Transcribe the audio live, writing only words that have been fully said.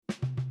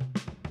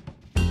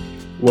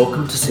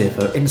Welcome to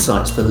CFO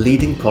Insights, the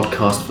leading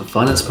podcast for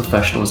finance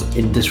professionals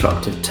in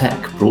disruptive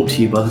tech, brought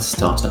to you by the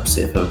Startup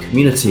CFO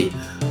community.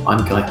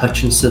 I'm Guy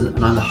Hutchinson,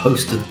 and I'm the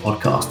host of the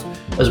podcast,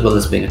 as well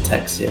as being a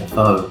Tech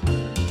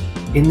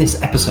CFO. In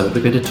this episode,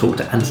 we're going to talk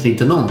to Anthony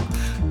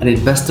Danon, an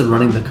investor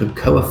running the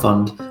Cocoa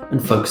Fund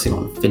and focusing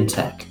on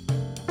Fintech.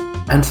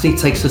 Anthony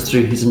takes us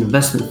through his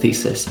investment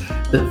thesis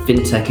that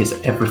Fintech is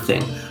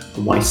everything,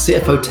 and why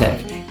CFO Tech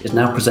is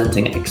now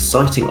presenting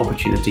exciting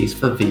opportunities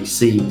for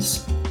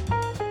VCs.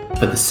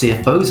 For the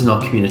CFOs in our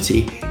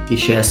community, he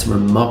shares some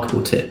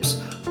remarkable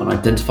tips on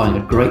identifying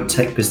a great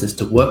tech business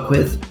to work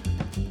with,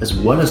 as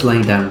well as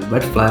laying down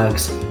red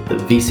flags that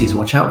VCs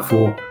watch out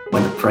for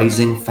when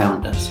appraising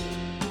founders.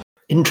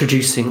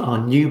 Introducing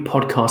our new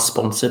podcast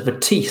sponsor,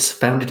 Vertease,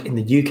 founded in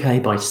the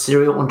UK by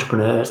serial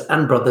entrepreneurs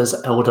and brothers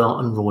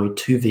Eldar and Roy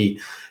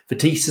Tuvey.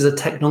 Vertease is a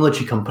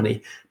technology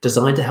company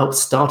designed to help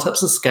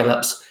startups and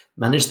scale-ups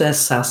manage their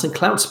SaaS and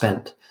cloud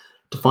spend.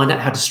 To find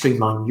out how to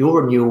streamline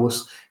your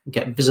renewals,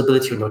 get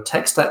visibility on your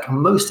tech stack,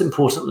 and most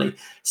importantly,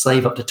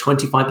 save up to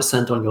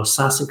 25% on your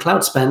SaaS and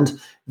cloud spend,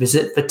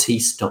 visit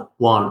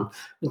Vertease.one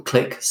and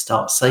click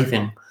Start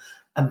Saving.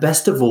 And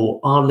best of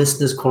all, our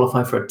listeners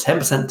qualify for a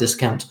 10%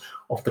 discount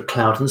off the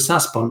cloud and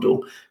SaaS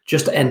bundle.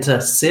 Just enter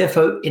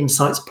CFO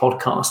Insights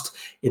Podcast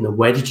in the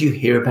Where Did You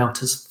Hear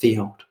About Us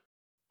field.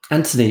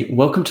 Anthony,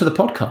 welcome to the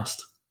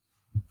podcast.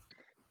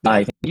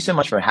 Hi, thank you so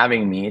much for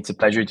having me. It's a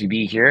pleasure to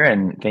be here,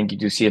 and thank you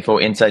to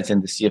CFO Insights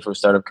and the CFO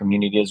startup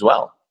community as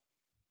well.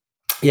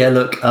 Yeah,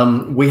 look,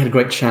 we had a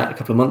great chat a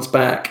couple of months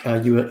back.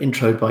 You were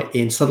introed by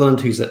Ian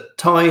Sutherland, who's at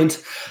Tide.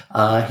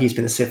 He's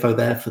been the CFO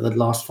there for the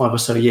last 5 or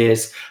so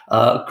years.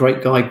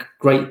 Great guy,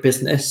 great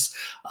business.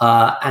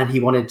 And he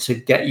wanted to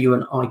get you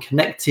and I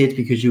connected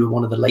because you were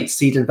one of the late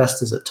seed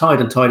investors at Tide.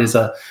 And Tide is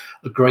a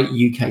great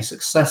UK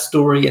success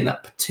story in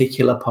that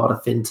particular part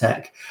of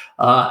fintech.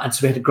 And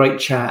so we had a great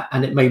chat,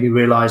 and it made me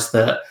realize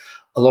that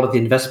a lot of the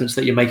investments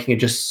that you're making are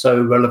just so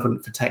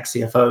relevant for tech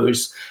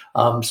CFOs.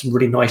 Some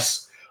really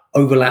nice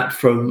overlap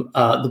from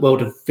the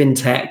world of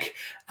fintech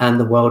and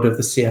the world of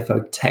the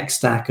CFO tech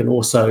stack, and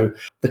also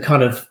the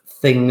kind of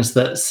things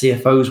that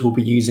CFOs will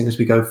be using as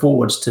we go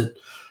forwards to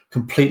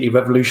completely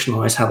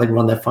revolutionize how they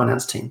run their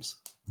finance teams.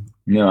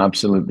 No,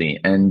 absolutely.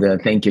 And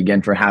thank you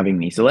again for having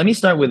me. So let me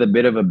start with a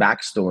bit of a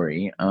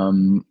backstory.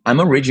 I'm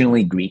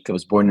originally Greek. I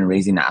was born and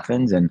raised in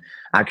Athens and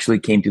actually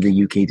came to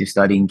the UK to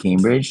study in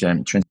Cambridge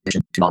and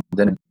transitioned to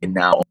London, and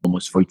now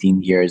almost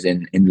 14 years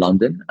in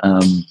London.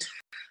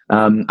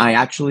 I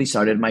actually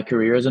started my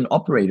career as an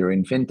operator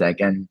in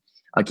fintech, and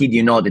I kid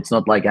you not, it's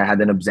not like I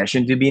had an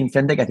obsession to be in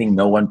fintech. I think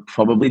no one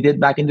probably did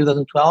back in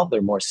 2012.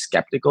 They're more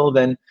skeptical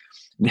than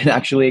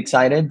actually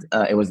excited.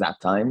 It was that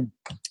time.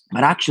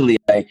 But actually,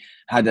 I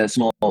had a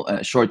small,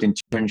 short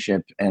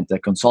internship at a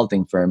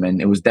consulting firm,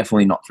 and it was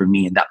definitely not for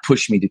me. And that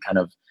pushed me to kind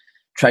of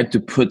try to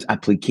put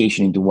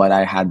application into what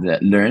I had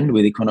learned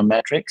with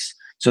econometrics.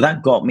 So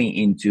that got me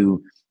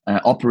into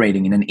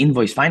operating in an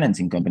invoice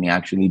financing company,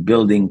 actually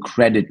building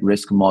credit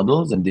risk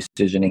models and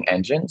decisioning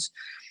engines,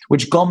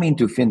 which got me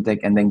into fintech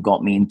and then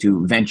got me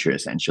into venture,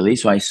 essentially.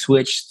 So I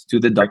switched to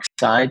the dark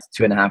side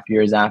 2.5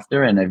 years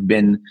after, and I've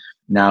been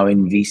now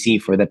in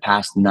VC for the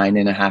past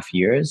 9.5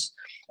 years,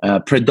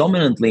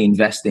 predominantly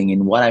investing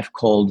in what I've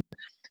called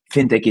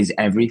fintech is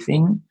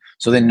everything.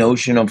 So the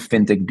notion of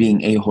fintech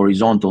being a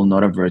horizontal,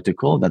 not a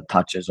vertical, that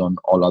touches on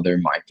all other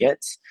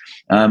markets.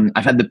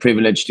 I've had the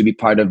privilege to be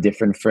part of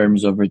different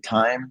firms over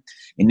time,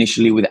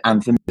 initially with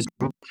Anthem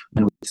Group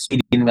and with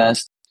Speed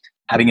Invest,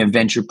 having a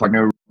venture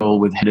partner role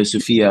with Head of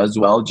Sophia as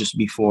well, just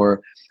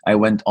before I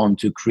went on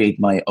to create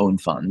my own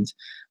fund.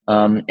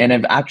 And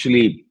I've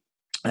actually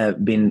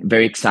been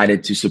very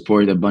excited to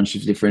support a bunch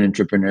of different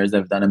entrepreneurs that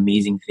have done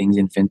amazing things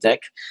in fintech.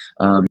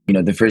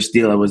 The first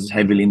deal I was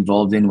heavily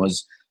involved in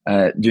was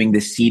doing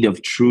the seed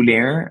of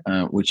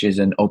TrueLayer, which is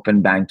an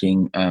open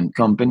banking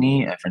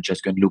company.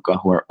 Francesco and Luca,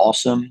 who are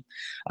awesome.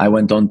 I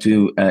went on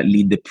to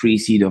lead the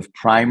pre-seed of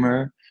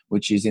Primer,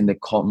 which is in the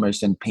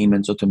commerce and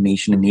payments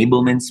automation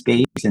enablement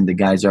space. And the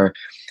guys are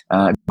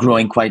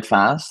growing quite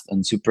fast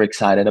and super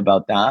excited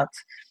about that.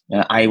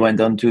 I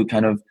went on to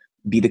kind of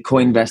be the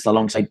co-invest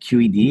alongside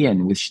QED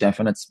and with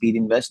Stefan at Speed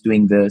Invest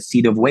doing the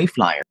seed of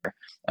Wayflyer.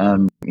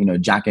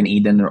 Jack and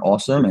Eden are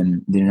awesome,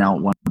 and they're now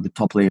one of the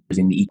top players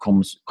in the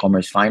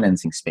e-commerce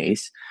financing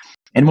space.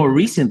 And more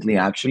recently,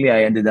 actually,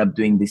 I ended up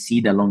doing the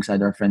seed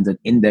alongside our friends at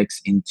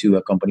Index into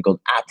a company called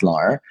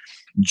Atlar.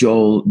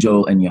 Joel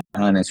and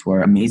Johannes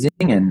were amazing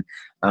and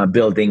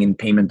building in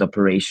payment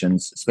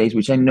operations space,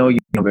 which I know you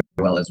know very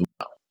well as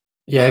well.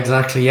 Yeah,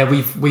 exactly. Yeah,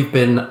 we've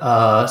been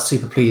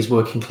super pleased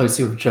working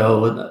closely with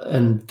Joel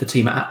and the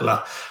team at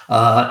Atlar.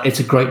 It's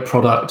a great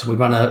product. We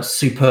ran a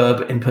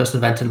superb in-person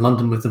event in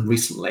London with them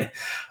recently.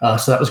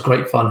 So that was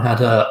great fun.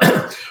 Had a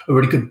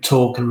really good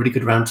talk and really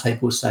good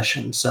roundtable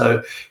session.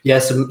 So yeah,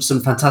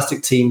 some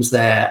fantastic teams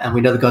there. And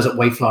we know the guys at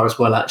Wayflyer as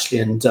well, actually.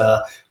 And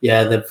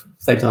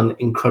they've done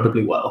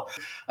incredibly well.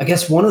 I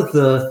guess one of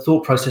the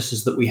thought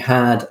processes that we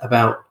had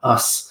about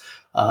us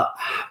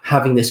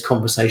having this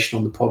conversation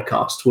on the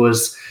podcast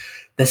was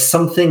there's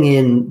something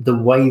in the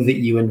way that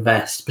you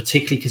invest,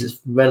 particularly because it's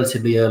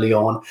relatively early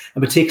on,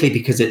 and particularly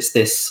because it's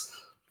this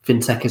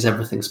fintech is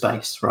everything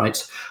space,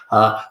 right?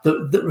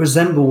 That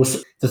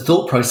resembles the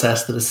thought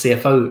process that a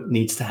CFO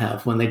needs to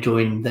have when they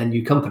join their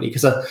new company.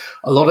 Because a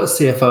lot of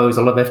CFOs,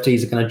 a lot of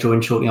FDs are going to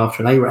join shortly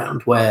after an A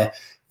round where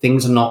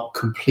things are not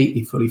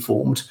completely fully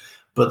formed,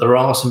 but there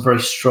are some very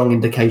strong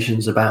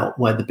indications about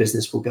where the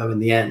business will go in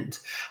the end.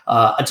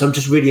 And so I'm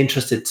just really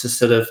interested to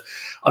sort of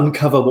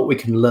uncover what we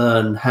can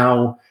learn,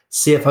 how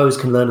CFOs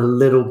can learn a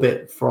little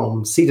bit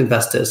from seed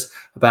investors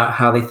about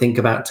how they think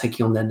about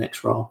taking on their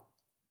next role.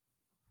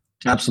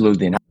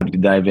 Absolutely, and happy to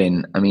dive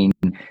in. I mean,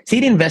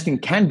 seed investing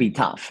can be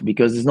tough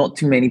because there's not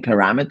too many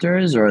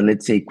parameters or,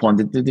 let's say,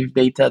 quantitative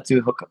data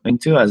to hook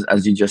into,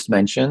 as you just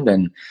mentioned.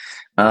 And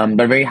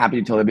but very happy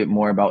to tell a bit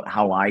more about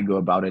how I go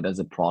about it as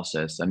a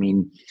process. I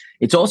mean,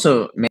 it's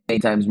also many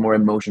times more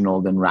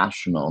emotional than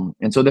rational.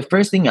 And so the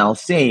first thing I'll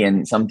say,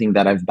 and something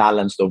that I've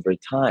balanced over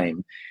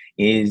time,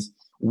 is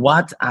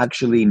what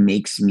actually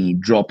makes me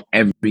drop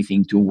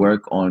everything to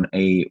work on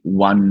a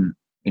 1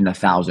 in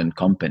 1,000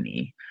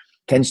 company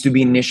tends to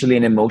be initially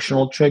an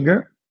emotional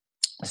trigger.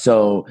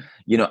 So,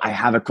 I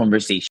have a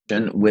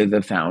conversation with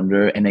the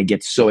founder and I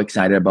get so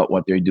excited about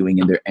what they're doing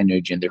and their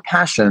energy and their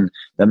passion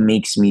that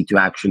makes me to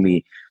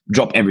actually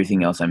drop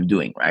everything else I'm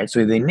doing, right?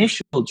 So the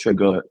initial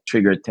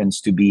trigger tends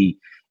to be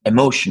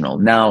emotional.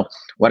 Now,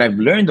 what I've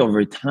learned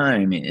over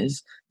time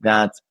is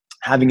that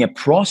having a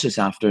process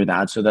after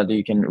that so that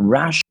you can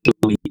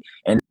rationally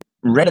and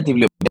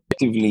relatively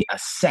objectively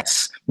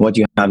assess what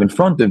you have in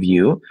front of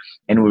you,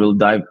 and we will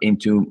dive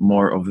into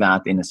more of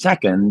that in a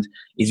second,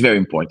 is very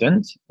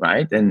important,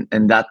 right? And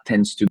that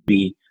tends to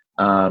be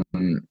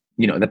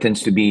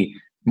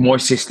more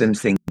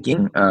systems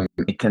thinking.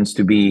 It tends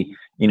to be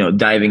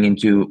diving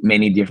into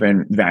many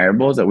different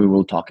variables that we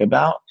will talk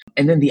about,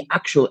 and then the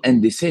actual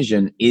end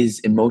decision is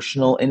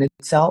emotional in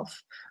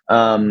itself,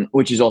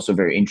 which is also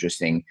very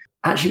interesting.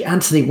 Actually,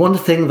 Anthony, one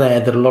thing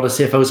there that a lot of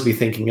CFOs will be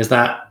thinking is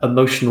that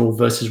emotional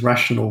versus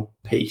rational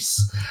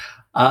piece.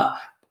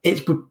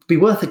 It would be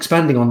worth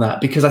expanding on that,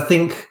 because I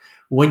think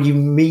when you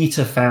meet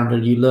a founder,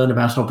 you learn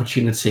about an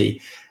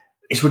opportunity,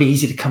 it's really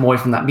easy to come away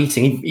from that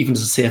meeting, even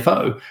as a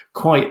CFO,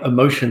 quite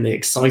emotionally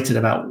excited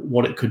about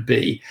what it could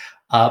be.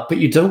 But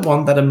you don't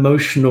want that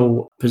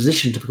emotional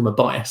position to become a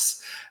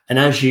bias. And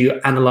as you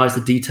analyze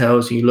the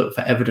details, you look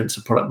for evidence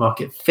of product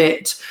market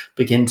fit,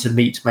 begin to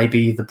meet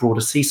maybe the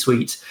broader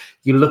C-suite,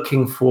 you're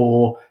looking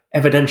for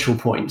evidential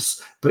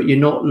points, but you're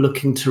not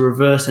looking to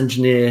reverse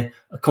engineer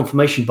a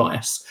confirmation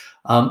bias.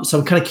 So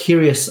I'm kind of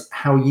curious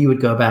how you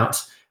would go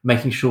about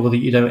making sure that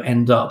you don't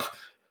end up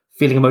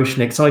feeling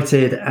emotionally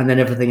excited and then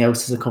everything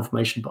else is a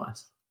confirmation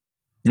bias.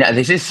 Yeah,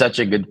 this is such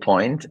a good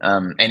point.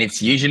 And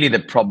it's usually the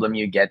problem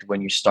you get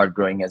when you start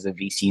growing as a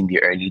VC in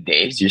the early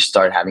days. You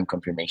start having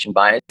confirmation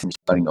bias and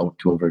starting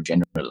to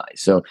overgeneralize.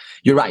 So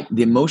you're right.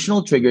 The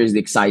emotional trigger is the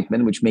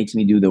excitement, which makes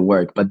me do the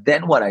work. But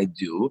then what I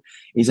do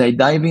is I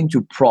dive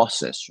into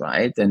process,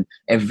 right? And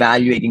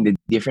evaluating the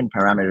different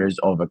parameters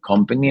of a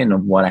company and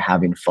of what I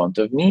have in front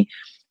of me,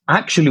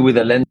 actually with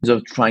a lens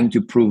of trying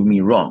to prove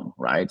me wrong,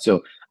 right?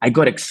 So I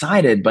got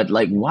excited, but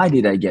why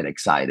did I get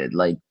excited?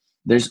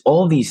 There's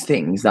all these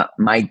things that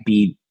might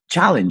be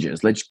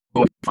challenges. Let's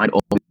go and find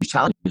all these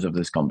challenges of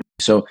this company.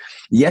 So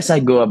yes, I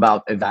go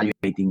about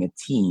evaluating a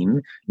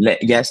team.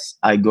 Yes,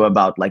 I go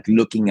about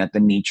looking at the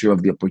nature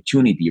of the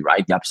opportunity,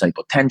 right? The upside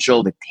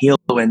potential, the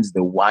tailwinds,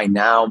 the why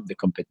now, the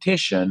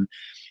competition.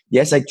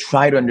 Yes, I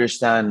try to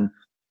understand,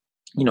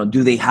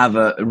 do they have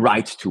a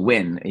right to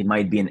win? It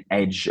might be an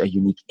edge, a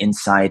unique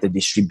insight, a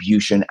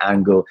distribution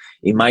angle.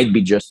 It might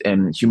be just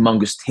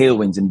humongous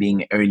tailwinds and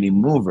being early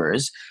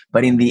movers.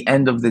 But in the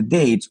end of the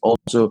day, it's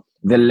also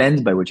the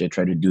lens by which I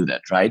try to do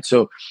that, right?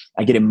 So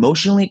I get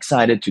emotionally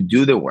excited to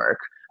do the work.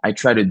 I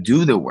try to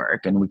do the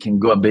work, and we can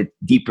go a bit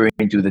deeper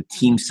into the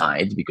team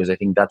side, because I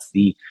think that's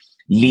the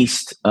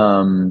least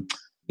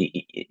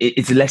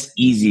it's less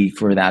easy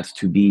for that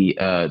to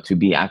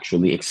be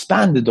actually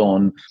expanded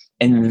on.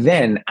 And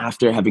then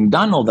after having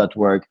done all that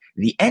work,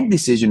 the end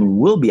decision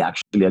will be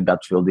actually a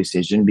gut feel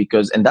decision,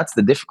 and that's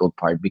the difficult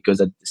part, because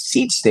at the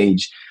seed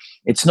stage,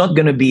 it's not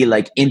going to be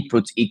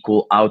inputs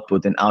equal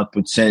output and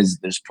output says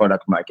there's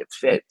product market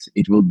fit.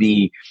 It will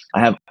be, I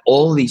have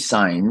all these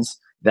signs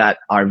that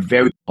are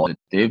very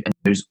positive and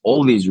there's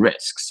all these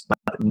risks,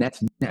 but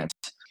net,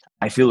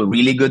 I feel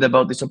really good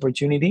about this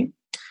opportunity.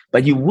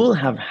 But you will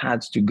have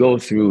had to go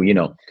through,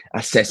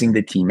 assessing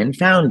the team and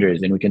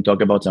founders. And we can talk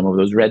about some of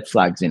those red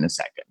flags in a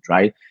second,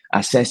 right?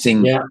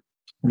 Assessing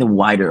the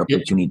wider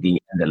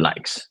opportunity and the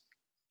likes.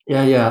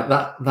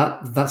 Yeah.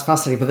 That's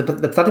fascinating.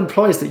 But that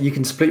implies that you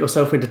can split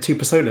yourself into two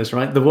personas,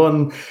 right? The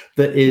one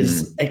that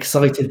is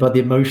excited by the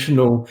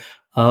emotional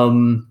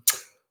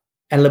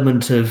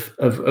element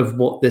of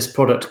what this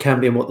product can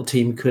be and what the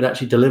team could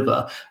actually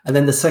deliver. And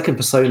then the second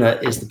persona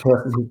is the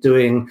person who's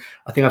doing,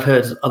 I think I've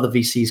heard other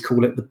VCs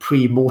call it the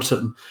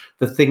pre-mortem,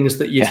 the things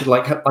that you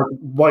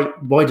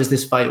why does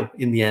this fail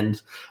in the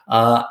end?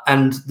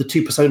 And the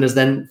two personas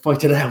then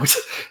fight it out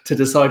to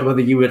decide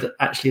whether you would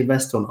actually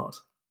invest or not.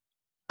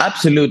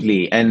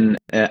 Absolutely. And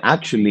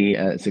actually,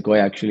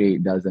 Sequoia actually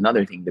does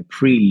another thing, the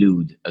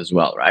prelude as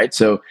well, right?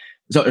 So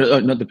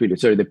not the prelude,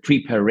 sorry, the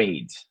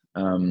pre-parade.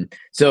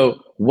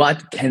 So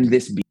what can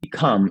this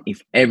become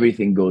if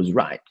everything goes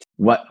right?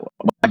 Why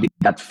did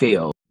that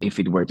fail if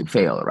it were to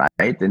fail,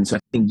 right? And so I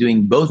think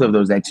doing both of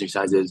those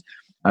exercises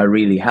are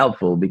really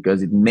helpful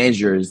because it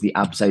measures the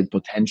upside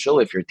potential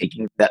if you're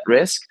taking that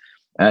risk,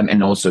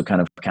 and also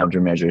kind of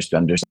countermeasures to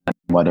understand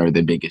what are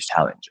the biggest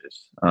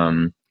challenges.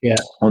 Yeah,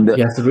 On the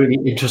yeah, it's a really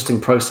interesting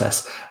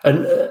process,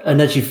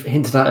 and as you've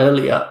hinted at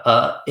earlier,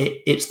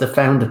 it's the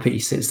founder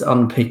piece. It's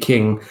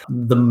unpicking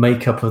the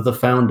makeup of the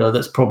founder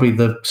that's probably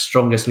the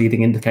strongest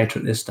leading indicator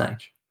at this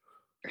stage.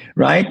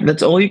 Right,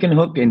 that's all you can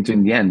hook into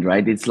in the end,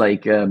 right? It's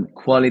like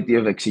quality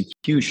of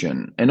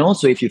execution. And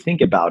also, if you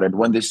think about it,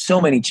 when there's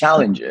so many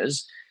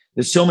challenges,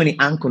 there's so many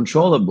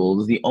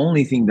uncontrollables, the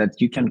only thing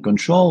that you can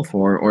control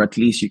for, or at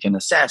least you can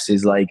assess,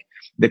 is like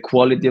the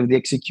quality of the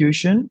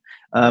execution.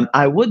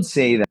 I would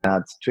say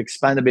that, to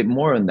expand a bit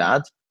more on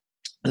that,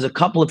 there's a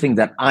couple of things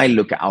that I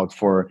look out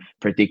for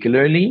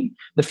particularly.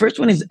 The first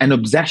one is an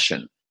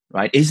obsession,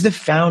 right? Is the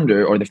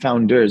founder or the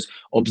founders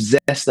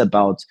obsessed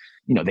about,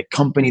 the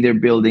company they're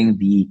building,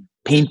 the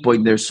pain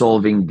point they're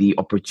solving, the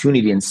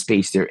opportunity and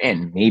space they're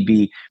in?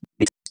 Maybe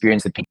they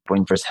experienced the pain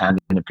point firsthand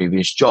in a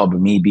previous job.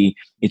 Maybe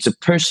it's a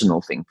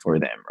personal thing for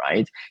them,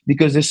 right?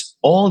 Because there's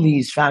all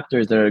these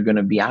factors that are going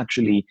to be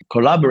actually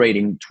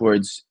collaborating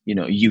towards,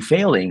 you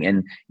failing,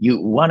 and you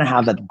want to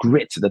have that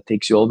grit that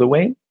takes you all the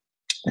way.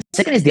 The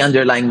second is the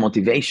underlying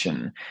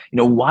motivation.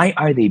 Why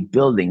are they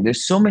building?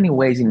 There's so many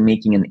ways in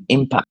making an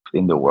impact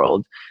in the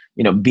world.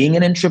 Being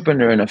an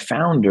entrepreneur and a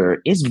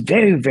founder is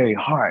very, very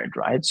hard,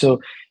 right?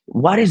 So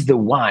what is the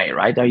why,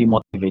 right? Are you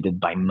motivated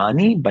by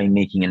money, by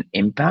making an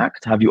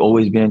impact? Have you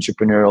always been an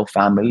entrepreneurial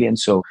family? And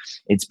so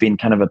it's been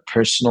kind of a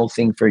personal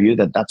thing for you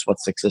that's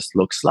what success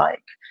looks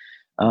like.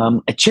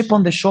 A chip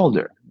on the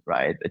shoulder,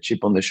 right? A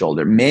chip on the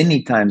shoulder.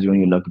 Many times when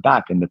you look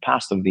back in the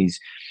past of these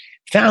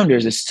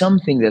founders, is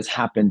something that's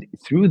happened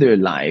through their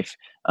life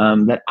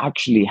that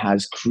actually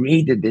has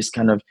created this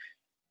kind of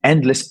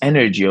endless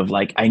energy of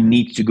like, I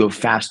need to go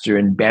faster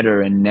and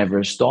better and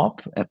never stop.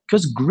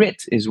 Because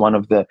grit is one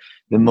of the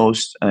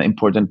most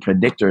important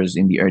predictors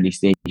in the early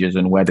stages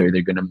on whether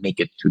they're going to make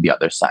it to the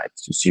other side,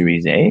 to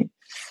Series A.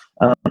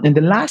 And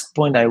the last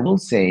point I will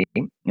say,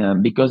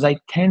 because I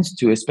tend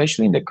to,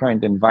 especially in the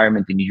current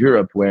environment in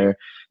Europe, where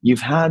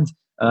you've had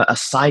a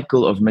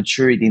cycle of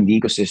maturity in the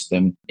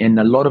ecosystem and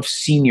a lot of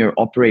senior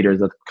operators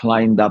that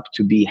climbed up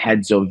to be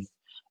heads of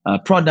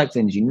product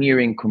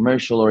engineering,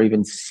 commercial, or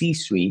even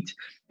C-suite,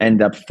 end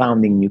up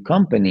founding new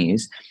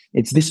companies.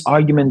 It's this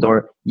argument,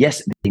 or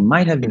yes, they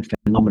might have been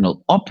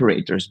phenomenal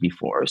operators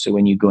before. So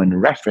when you go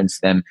and reference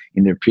them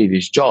in their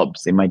previous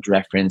jobs, they might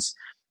reference,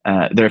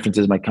 the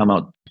references might come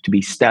out to be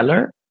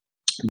stellar.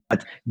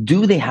 But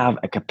do they have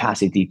a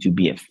capacity to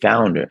be a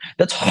founder?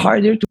 That's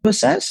harder to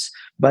assess,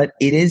 but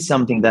it is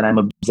something that I'm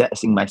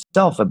obsessing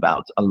myself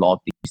about a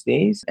lot these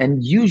days.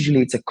 And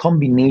usually it's a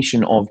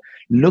combination of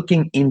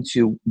looking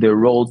into the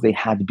roles they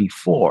had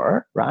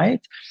before, right?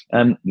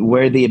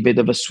 Were they a bit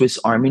of a Swiss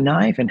Army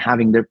knife and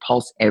having their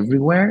pulse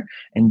everywhere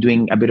and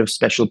doing a bit of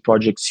special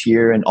projects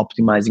here and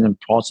optimizing on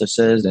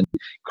processes and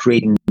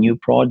creating new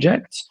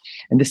projects?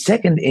 And the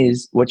second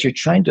is what you're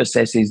trying to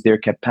assess is their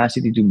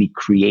capacity to be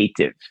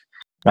creative.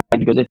 Right?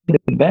 Because I think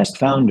the best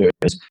founders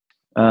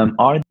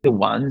are the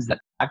ones that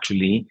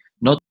actually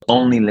not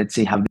only, let's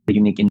say, have the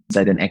unique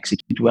insight and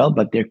execute well,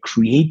 but they're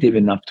creative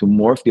enough to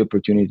morph the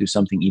opportunity to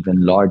something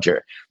even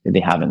larger that they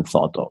haven't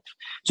thought of.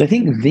 So I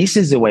think this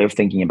is a way of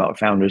thinking about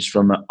founders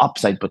from an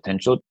upside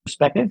potential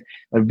perspective.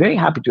 I'm very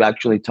happy to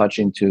actually touch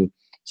into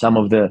some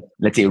of the,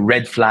 let's say,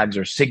 red flags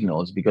or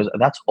signals, because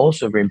that's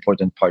also a very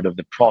important part of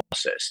the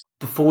process.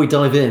 Before we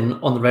dive in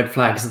on the red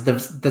flags,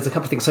 there's a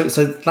couple of things.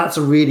 So that's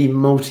a really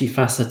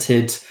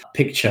multifaceted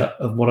picture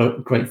of what a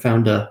great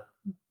founder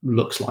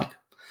looks like.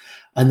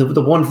 And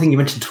the one thing you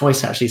mentioned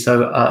twice, actually,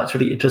 so it's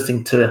really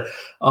interesting to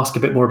ask a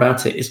bit more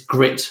about it, is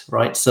grit,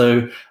 right?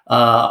 So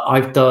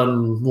I've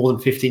done more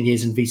than 15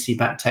 years in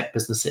VC-backed tech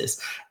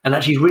businesses. And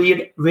actually,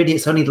 really,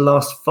 it's only the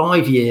last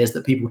 5 years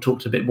that people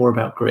talked a bit more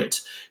about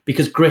grit,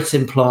 because grit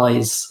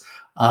implies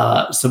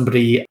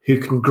somebody who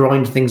can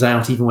grind things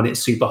out even when it's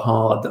super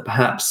hard, that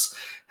perhaps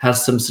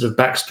has some sort of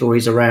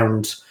backstories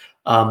around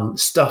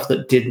stuff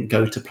that didn't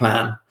go to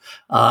plan.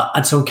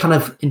 And so I'm kind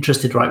of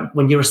interested, right,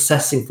 when you're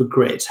assessing for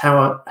grit,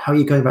 how are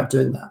you going about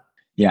doing that?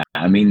 Yeah,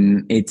 I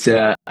mean, it's.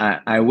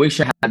 I wish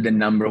I had the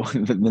number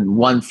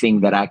one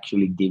thing that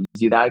actually gives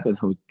you that, because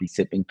I would be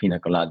sipping pina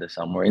colada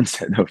somewhere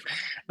instead of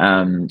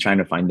trying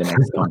to find the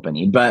next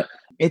company. But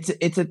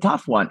it's a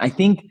tough one. I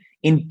think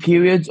in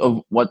periods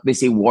of what they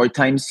say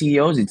wartime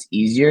CEOs, it's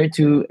easier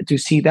to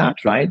see that,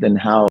 right, and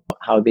how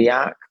they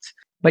act.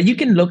 But you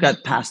can look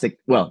at past,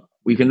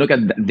 we can look at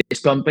this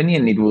company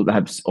and it will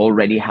have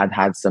already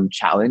had some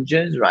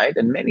challenges, right?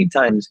 And many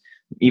times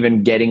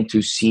even getting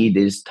to seed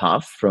is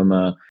tough from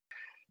a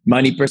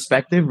money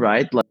perspective,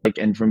 right?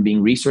 And from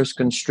being resource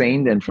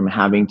constrained and from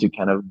having to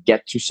kind of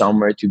get to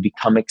somewhere to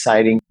become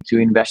exciting to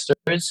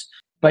investors.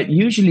 But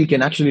usually you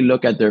can actually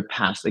look at their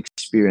past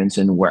experience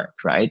and work,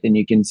 right? And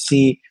you can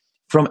see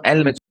from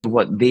elements of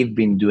what they've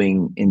been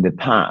doing in the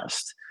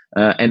past,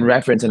 and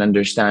reference and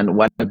understand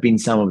what have been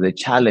some of the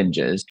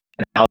challenges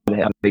and how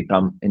have they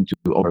come into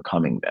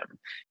overcoming them.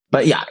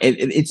 But yeah,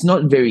 it's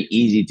not very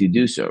easy to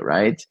do so,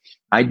 right?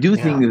 I do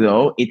think,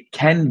 though, it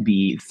can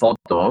be thought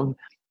of.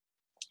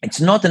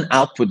 It's not an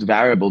output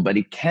variable, but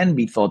it can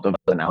be thought of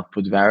as an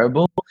output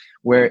variable,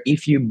 where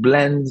if you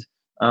blend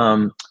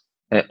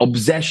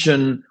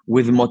obsession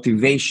with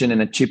motivation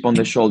and a chip on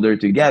the shoulder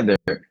together,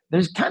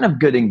 there's kind of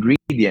good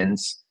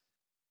ingredients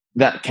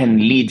that can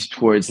lead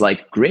towards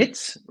like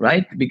grit,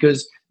 right?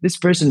 Because this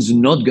person's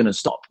not going to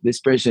stop.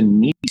 This person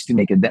needs to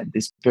make a dent.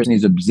 This person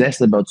is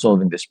obsessed about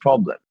solving this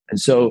problem.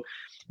 And so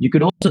you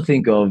could also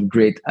think of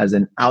grit as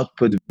an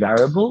output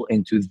variable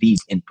into these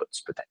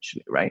inputs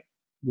potentially, right?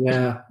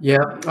 Yeah,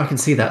 I can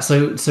see that.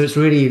 So it's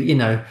really,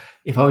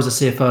 if I was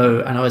a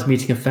CFO and I was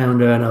meeting a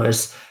founder and I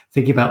was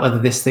thinking about whether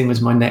this thing was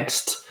my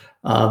next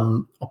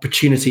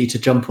opportunity to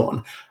jump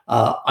on,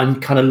 I'm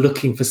kind of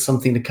looking for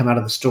something to come out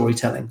of the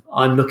storytelling.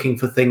 I'm looking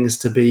for things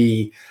to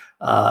be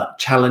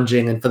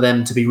challenging and for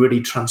them to be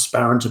really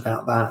transparent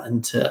about that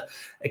and to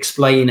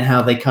explain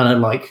how they kind of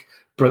like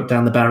broke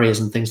down the barriers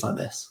and things like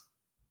this.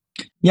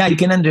 Yeah, you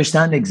can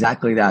understand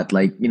exactly that.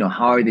 Like,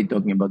 how are they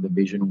talking about the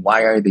vision?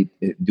 Why are they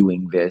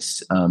doing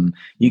this?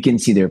 You can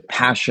see their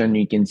passion.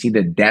 You can see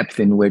the depth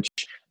in which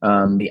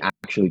they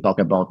actually talk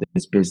about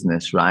this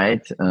business,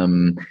 right?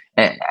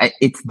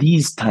 It's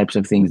these types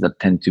of things that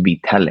tend to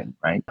be telling,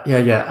 right?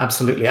 Yeah,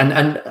 absolutely,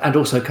 and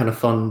also kind of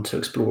fun to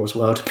explore as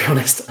well, to be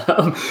honest,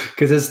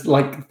 because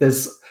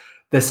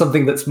there's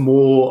something that's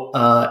more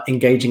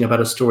engaging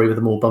about a story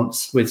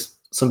with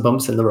some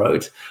bumps in the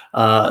road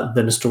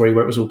than a story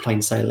where it was all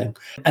plain sailing.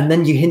 And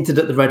then you hinted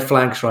at the red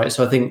flags, right?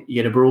 So I think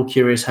we're all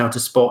curious how to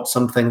spot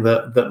something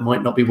that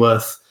might not be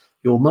worth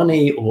your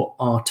money or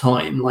our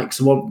time. Like,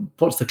 so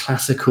what's the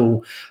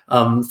classical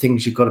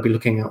things you've got to be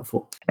looking out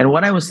for? And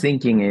what I was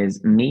thinking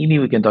is maybe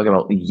we can talk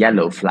about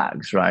yellow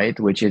flags, right?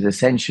 Which is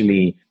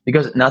essentially,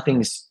 because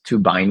nothing's too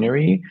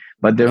binary,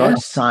 but there are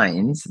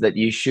signs that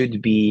you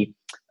should be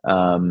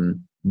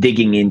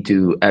digging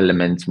into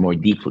elements more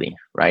deeply,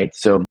 right?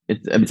 So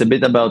it's a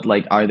bit about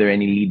like, are there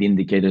any lead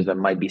indicators that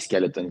might be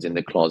skeletons in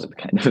the closet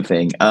kind of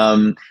thing?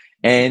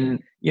 And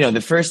the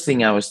first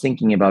thing I was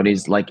thinking about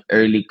is like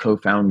early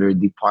co-founder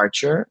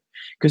departure.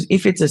 Because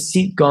if it's a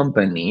seed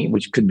company,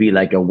 which could be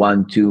like a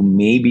 1, 2,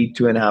 maybe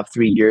 2.5,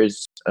 3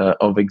 years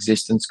of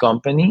existence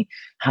company,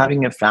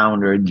 having a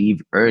founder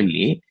leave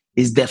early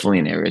is definitely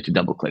an area to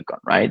double click on,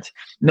 right?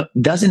 No,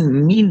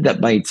 doesn't mean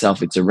that by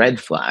itself it's a red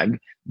flag,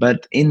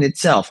 but in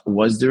itself,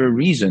 was there a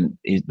reason?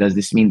 Does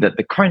this mean that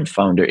the current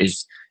founder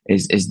is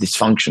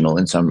dysfunctional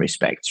in some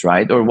respects,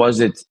 right? Or was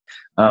it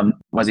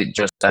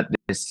just that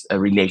this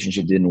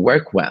relationship didn't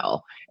work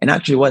well? And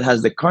actually, what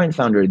has the current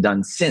founder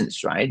done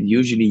since, right?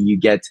 Usually you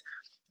get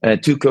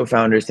two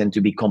co-founders tend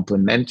to be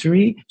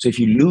complementary. So if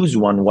you lose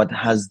one, what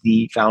has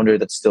the founder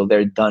that's still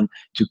there done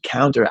to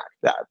counteract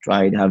that,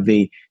 right?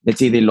 Let's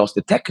say they lost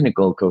a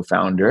technical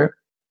co-founder,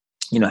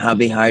 have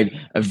they hired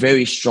a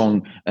very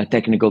strong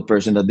technical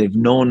person that they've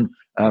known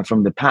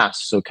from the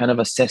past? So kind of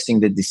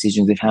assessing the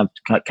decisions they have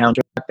to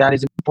counteract that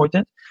is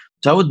important.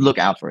 So I would look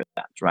out for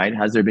that, right?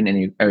 Has there been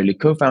any early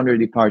co-founder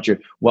departure?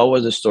 What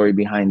was the story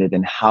behind it?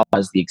 And how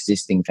has the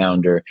existing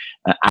founder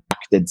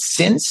acted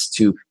since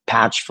to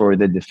patch for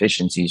the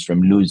deficiencies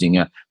from losing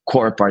a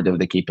core part of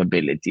the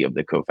capability of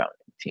the co-founding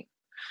team?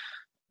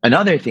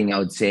 Another thing I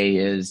would say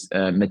is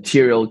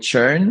material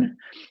churn.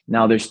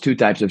 Now, there's two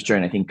types of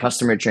churn. I think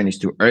customer churn is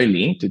too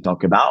early to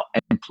talk about,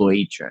 and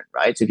employee churn,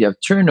 right? So if you have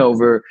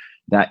turnover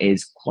that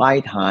is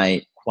quite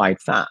high, quite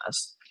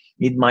fast,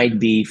 it might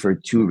be for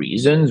two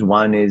reasons.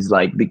 One is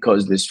like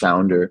because this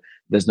founder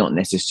does not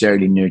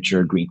necessarily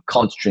nurture a great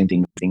culture and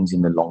think things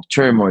in the long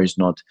term, or is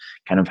not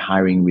kind of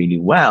hiring really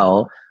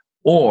well,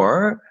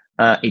 or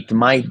it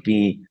might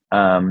be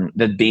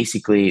that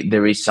basically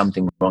there is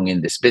something wrong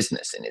in this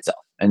business in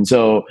itself. And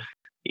so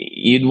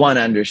you'd want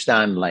to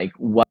understand like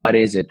what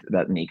is it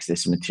that makes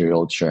this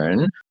material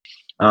churn.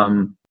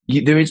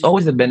 There is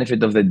always the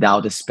benefit of the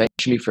doubt,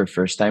 especially for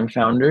first-time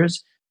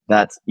founders,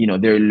 that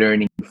they're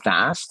learning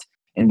fast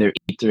and they're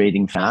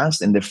iterating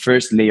fast, and the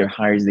first layer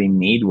hires they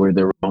made were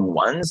the wrong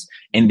ones,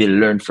 and they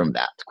learn from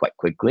that quite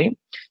quickly.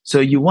 So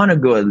you want to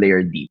go a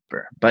layer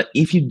deeper. But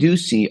if you do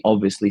see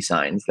obviously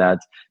signs that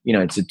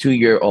it's a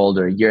 2-year-old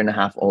or a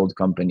 1.5-year-old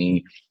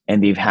company,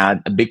 and they've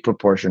had a big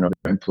proportion of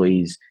their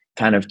employees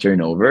kind of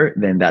turnover,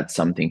 then that's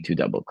something to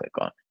double click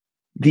on.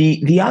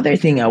 The other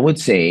thing I would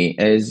say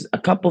is a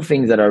couple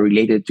things that are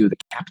related to the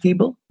cap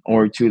table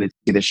or to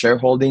the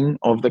shareholding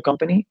of the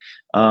company.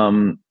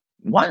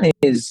 One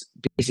is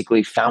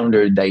basically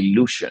founder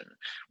dilution.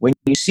 When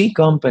you see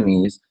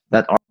companies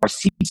that are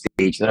seed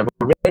stage that have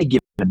already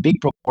given a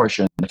big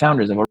proportion, the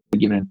founders have already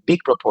given a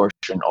big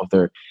proportion of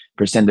their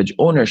percentage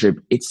ownership,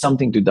 it's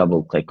something to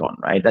double click on,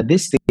 right? At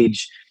this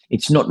stage,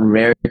 it's not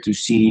rare to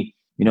see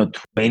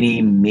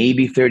 20,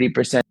 maybe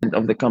 30%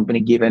 of the company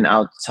given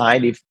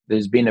outside if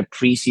there's been a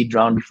pre-seed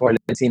round before,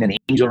 let's say in an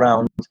angel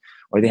round,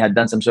 or they had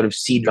done some sort of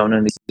seed round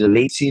and this is a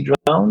late seed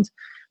round.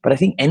 But I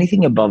think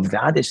anything above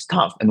that is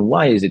tough. And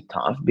why is it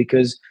tough?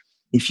 Because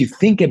if you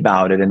think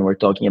about it, and we're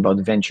talking about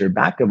venture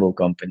backable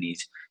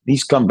companies,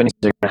 these companies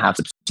are going to have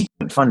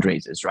subsequent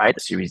fundraisers, right?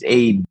 Series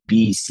A,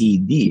 B, C,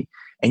 D.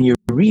 And you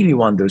really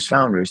want those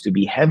founders to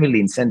be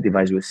heavily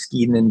incentivized with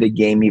skin in the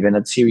game, even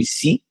at Series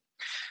C.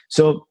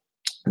 So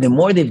the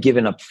more they've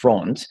given up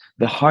front,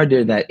 the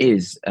harder that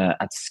is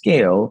at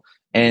scale,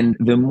 and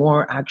the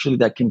more actually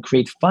that can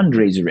create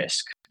fundraise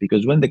risk.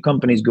 Because when the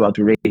companies go out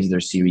to raise their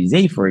Series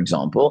A, for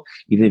example,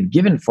 if they've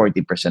given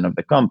 40% of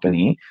the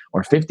company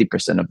or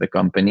 50% of the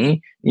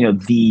company,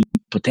 the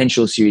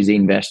potential Series A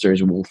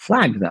investors will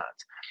flag that.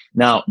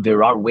 Now,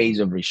 there are ways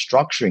of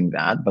restructuring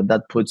that, but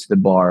that puts the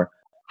bar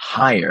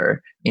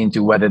higher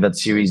into whether that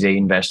Series A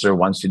investor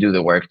wants to do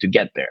the work to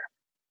get there.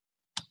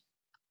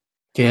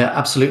 Yeah,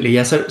 absolutely.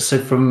 Yeah. So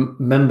from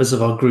members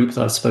of our group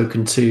that I've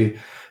spoken to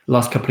the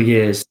last couple of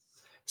years,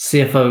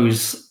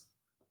 CFOs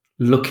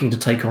looking to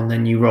take on their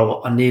new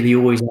role are nearly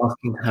always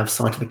asking to have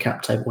sight of the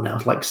cap table now.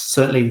 Like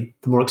certainly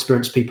the more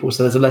experienced people.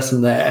 So there's a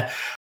lesson there.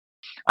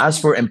 As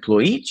for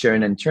employee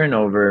churn and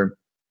turnover,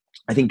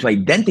 I think to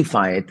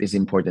identify it is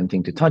an important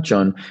thing to touch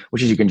on,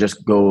 which is you can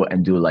just go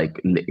and do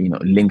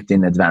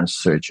LinkedIn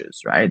advanced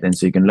searches, right? And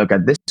so you can look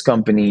at this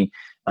company,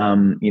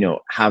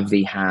 have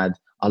they had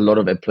a lot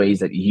of employees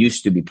that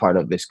used to be part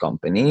of this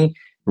company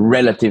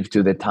relative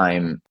to the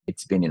time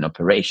it's been in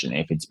operation.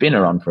 If it's been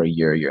around for a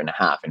year and a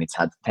half, and it's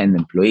had 10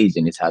 employees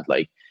and it's had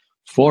like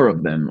 4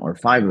 of them or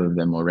 5 of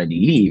them already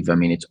leave, I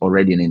mean, it's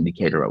already an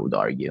indicator, I would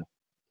argue.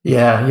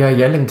 Yeah.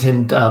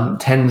 LinkedIn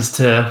tends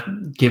to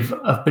give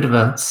a bit of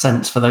a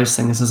sense for those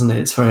things, doesn't it?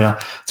 It's a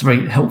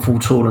very helpful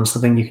tool and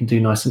something you can do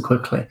nice and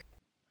quickly.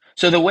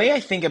 So the way I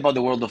think about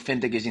the world of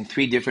fintech is in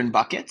 3 different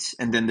buckets,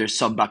 and then there's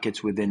sub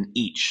buckets within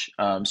each.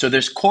 So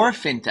there's core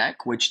fintech,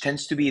 which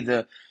tends to be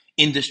the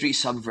industry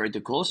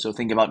sub-verticals. So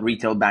think about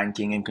retail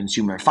banking and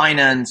consumer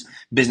finance,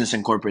 business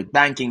and corporate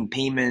banking,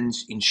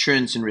 payments,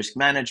 insurance and risk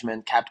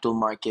management, capital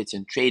markets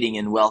and trading,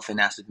 and wealth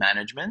and asset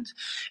management.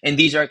 And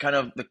these are kind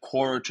of the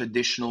core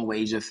traditional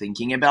ways of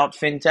thinking about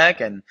fintech.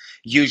 And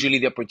usually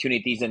the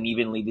opportunities are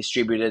evenly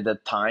distributed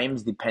at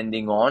times,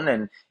 depending on,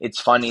 and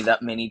it's funny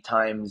that many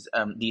times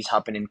these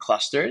happen in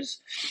clusters.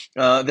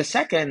 The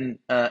second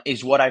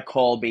is what I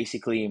call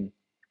basically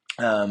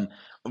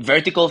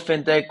vertical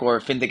fintech, or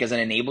fintech as an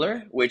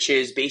enabler, which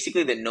is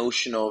basically the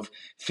notion of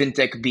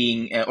fintech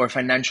being or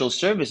financial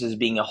services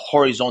being a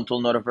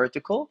horizontal, not a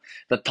vertical,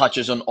 that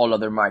touches on all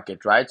other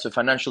markets, right? So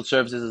financial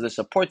services is the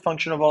support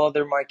function of all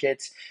other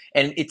markets,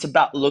 and it's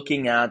about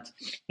looking at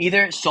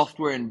either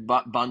software and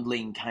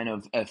bundling kind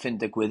of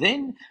fintech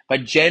within,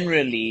 but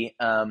generally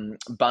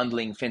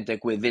bundling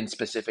fintech within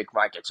specific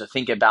markets. So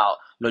think about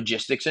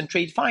logistics and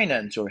trade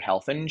finance, or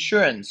health and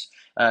insurance,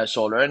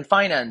 solar and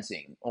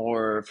financing,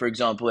 or for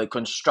example, a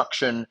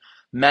construction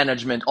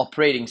management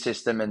operating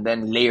system, and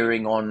then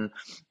layering on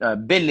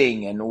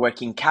billing and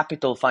working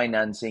capital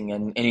financing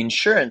and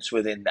insurance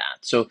within that.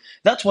 So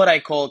that's what I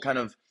call kind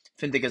of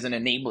fintech as an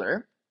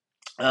enabler.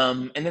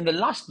 And then the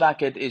last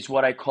bucket is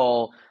what I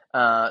call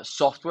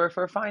software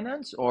for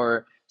finance,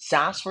 or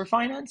SaaS for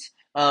finance.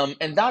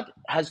 And that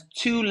has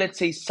 2, let's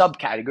say,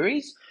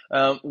 subcategories.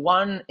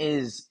 One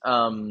is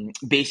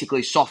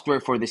basically software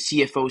for the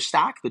CFO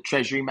stack, the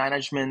treasury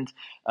management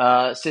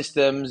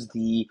systems,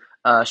 the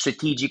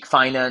strategic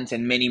finance,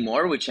 and many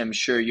more, which I'm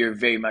sure you're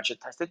very much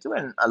attested to,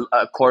 and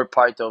a core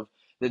part of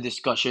the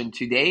discussion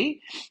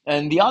today.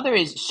 And the other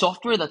is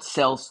software that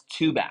sells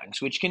to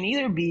banks, which can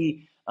either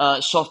be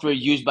software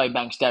used by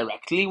banks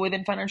directly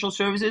within financial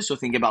services, so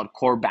think about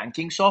core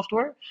banking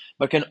software,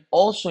 but can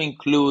also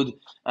include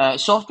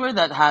software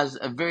that has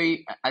a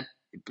very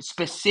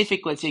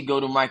specific, let's say,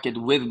 go-to-market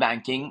with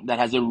banking that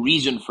has a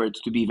reason for it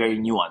to be very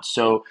nuanced.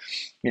 So,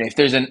 if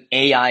there's an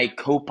AI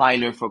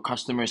co-pilot for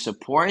customer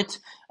support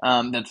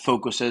that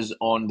focuses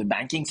on the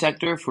banking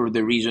sector for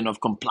the reason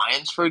of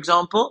compliance, for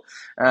example,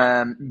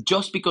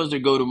 just because their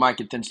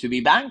go-to-market tends to be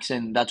banks,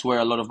 and that's where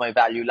a lot of my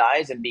value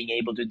lies, and being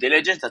able to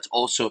diligence, that's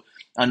also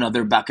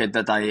another bucket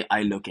that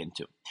I look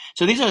into.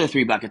 So these are the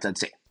 3 buckets, I'd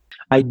say.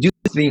 I do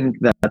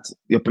think that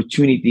the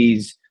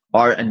opportunities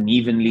are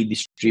unevenly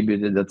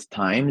distributed at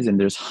times, and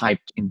there's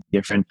hype in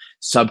different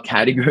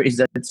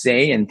subcategories, let's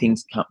say, and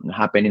things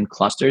happen in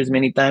clusters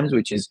many times,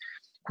 which is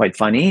quite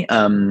funny.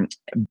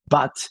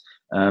 But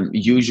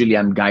usually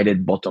I'm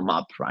guided bottom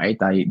up,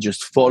 right? I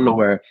just follow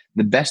where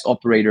the best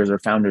operators or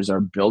founders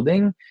are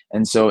building.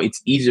 And so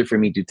it's easier for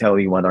me to tell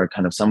you what are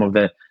kind of some of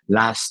the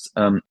last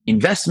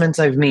investments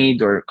I've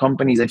made or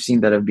companies I've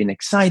seen that have been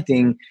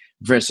exciting,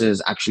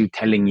 versus actually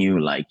telling you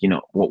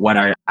what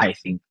are, I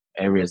think,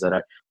 areas that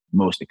are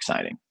most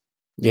exciting.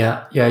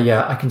 Yeah,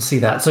 I can see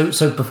that.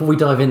 So before we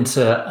dive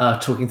into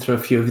talking through a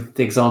few of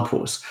the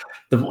examples,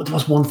 there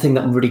was one thing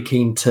that I'm really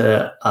keen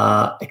to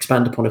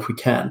expand upon if we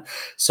can.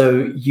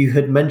 So you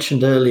had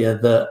mentioned earlier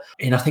that,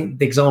 and I think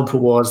the example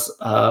was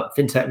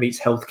fintech meets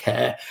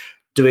healthcare.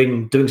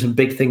 doing some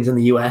big things in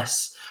the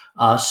US,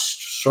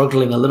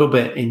 struggling a little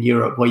bit in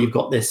Europe, where you've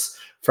got this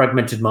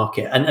fragmented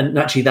market. And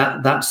actually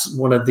that's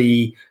one of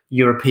the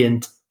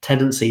European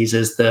tendencies,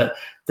 is that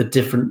the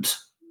different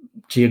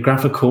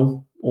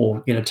geographical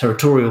or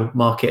territorial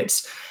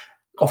markets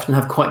often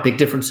have quite big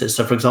differences.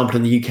 So, for example,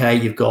 in the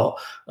UK, you've got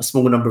a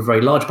small number of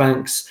very large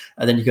banks,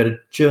 and then you go to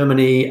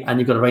Germany, and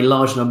you've got a very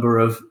large number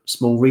of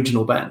small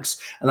regional banks.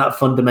 And that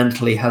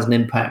fundamentally has an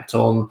impact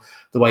on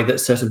the way that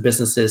certain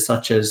businesses,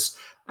 such as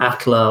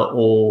Atlar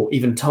or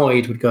even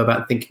Tide, would go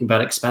about thinking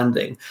about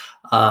expanding.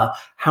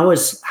 How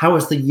is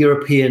the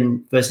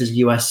European versus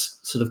US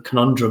sort of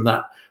conundrum,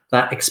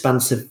 that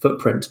expansive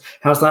footprint,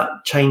 how's that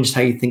changed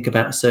how you think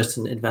about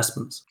certain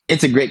investments?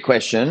 It's a great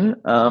question.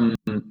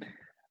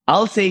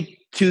 I'll say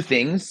two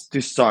things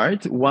to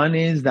start. One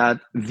is that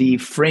the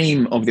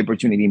frame of the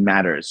opportunity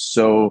matters.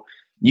 So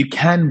you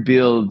can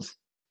build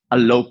a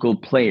local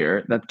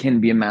player that can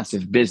be a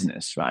massive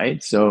business,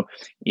 right? So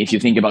if you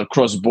think about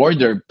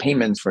cross-border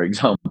payments, for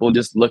example,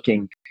 just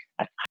looking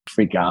at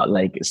Africa,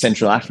 like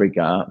Central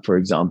Africa, for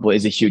example,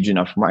 is a huge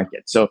enough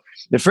market. So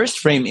the first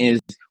frame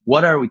is,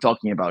 what are we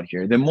talking about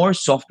here? The more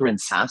software and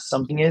SaaS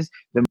something is,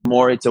 the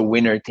more it's a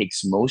winner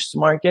takes most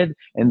market,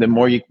 and the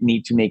more you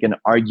need to make an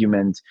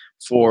argument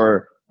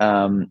for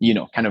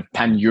kind of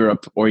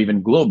pan-Europe or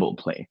even global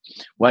play.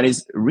 What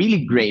is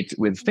really great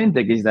with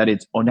fintech is that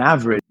it's on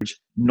average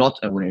not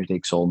a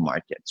winner-takes-all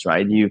markets,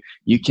 right?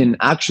 You can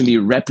actually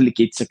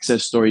replicate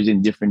success stories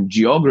in different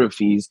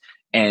geographies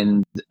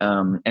and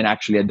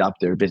actually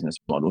adapt their business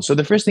model. So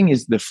the first thing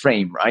is the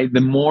frame, right? The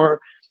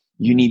more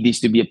you need this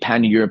to be a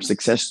pan-Europe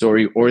success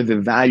story, or the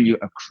value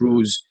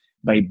accrues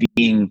by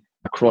being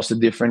across the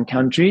different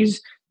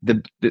countries,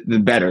 the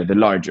better, the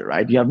larger,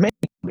 right? You have many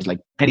companies like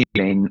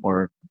Hyperline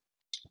or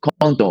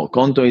Conto.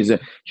 Conto is a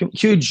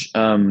huge,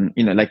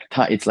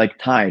 it's like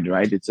Tide,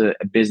 right? It's a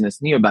business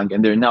neobank,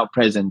 and they're now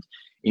present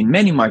in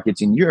many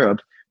markets in Europe.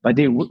 But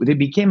they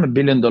became $1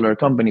 billion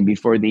company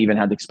before they even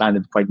had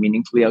expanded quite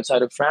meaningfully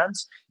outside of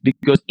France,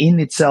 because in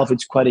itself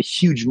it's quite a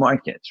huge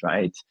market,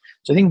 right?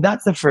 So I think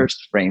that's the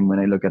first frame when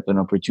I look at an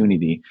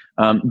opportunity.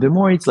 The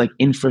more it's like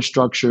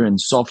infrastructure and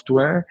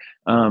software,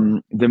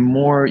 the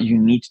more you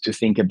need to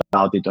think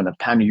about it on a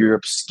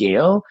pan-Europe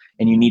scale,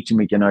 and you need to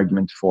make an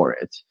argument for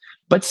it.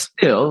 But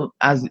still,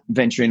 as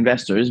venture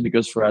investors,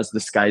 because for us the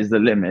sky's the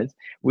limit,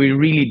 we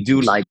really do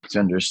like to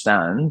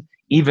understand,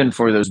 even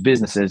for those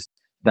businesses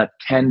that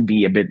can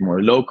be a bit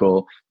more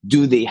local,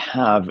 do they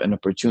have an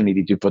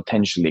opportunity to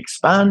potentially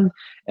expand?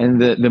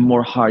 And the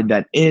more hard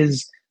that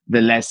is,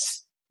 the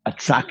less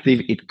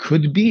attractive it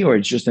could be, or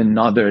it's just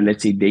another,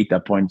 let's say,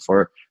 data point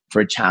for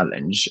a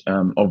challenge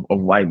of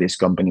why this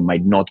company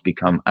might not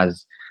become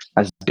as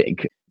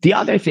big. The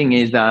other thing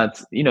is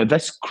that,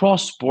 that's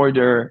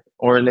cross-border,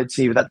 or let's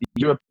say that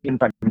European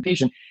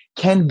fragmentation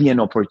can be an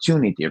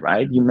opportunity,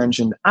 right? You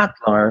mentioned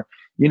Atlar.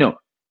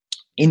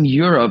 In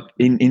Europe,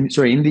 in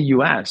the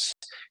US,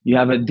 you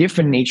have a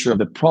different nature of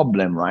the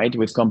problem, right?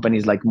 With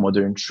companies like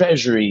Modern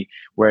Treasury,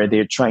 where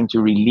they're trying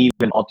to relieve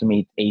and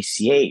automate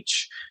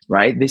ACH,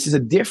 right? This is a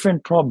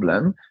different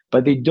problem,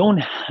 but they don't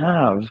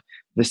have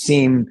the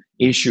same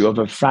issue of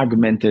a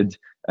fragmented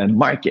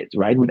market,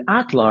 right? With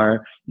Atlar,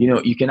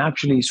 you can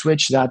actually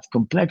switch that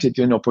complexity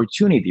to an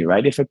opportunity,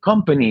 right? If a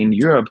company in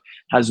Europe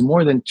has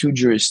more than 2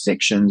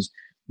 jurisdictions,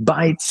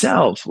 by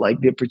itself, like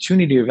the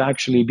opportunity of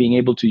actually being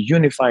able to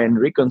unify and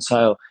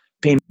reconcile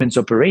payments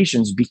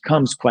operations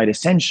becomes quite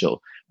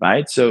essential,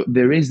 right? So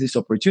there is this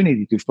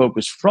opportunity to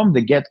focus from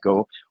the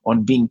get-go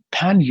on being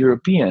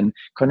pan-European,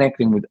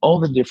 connecting with all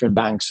the different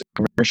banks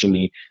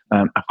commercially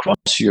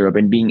across Europe,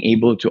 and being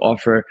able to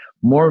offer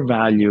more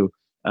value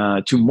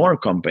to more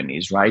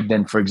companies, right?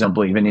 Than, for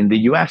example, even in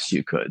the US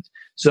you could.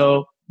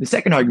 So the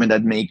second argument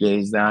I'd make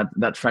is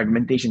that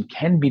fragmentation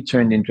can be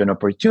turned into an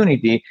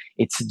opportunity.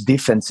 It's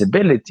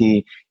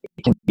defensibility.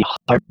 It can be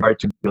hard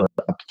to build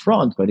up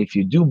front, but if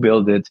you do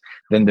build it,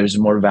 then there's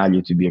more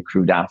value to be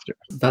accrued after.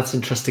 That's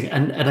interesting.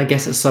 And I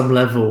guess at some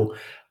level,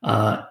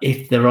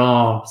 if there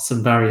are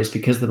some barriers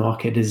because the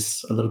market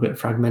is a little bit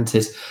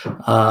fragmented,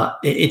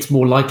 it's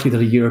more likely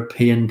that a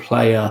European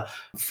player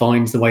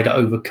finds the way to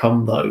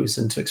overcome those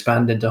and to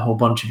expand into a whole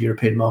bunch of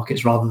European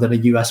markets, rather than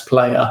a US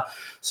player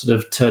sort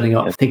of turning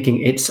up thinking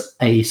it's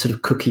a sort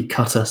of cookie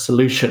cutter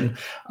solution,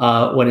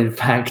 when in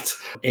fact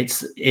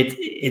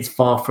it's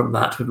far from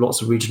that, with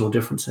lots of regional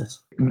differences.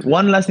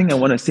 One last thing I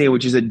want to say,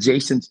 which is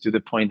adjacent to the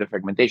point of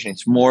fragmentation,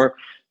 it's more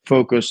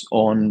focused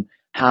on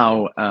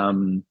how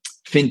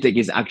fintech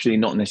is actually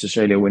not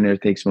necessarily a winner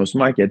takes most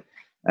market.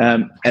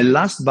 A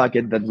last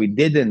bucket that we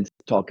didn't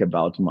talk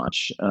about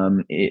much,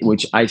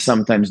 which I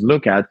sometimes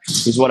look at,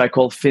 is what I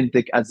call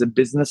fintech as a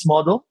business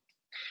model.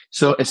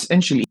 So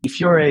essentially,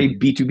 if you're a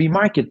B2B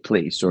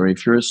marketplace, or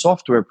if you're a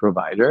software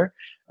provider,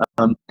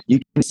 you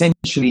can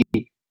essentially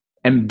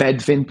embed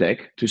fintech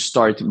to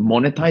start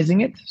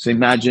monetizing it. So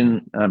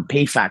imagine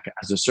PayFac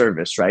as a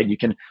service, right? You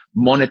can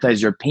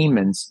monetize your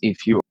payments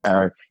if you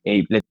are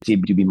a, let's say,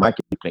 B2B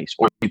marketplace,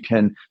 or you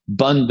can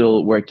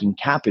bundle working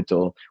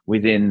capital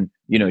within,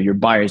 your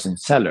buyers and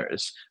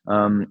sellers.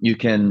 You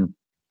can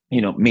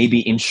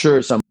maybe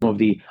insure some of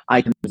the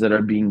items that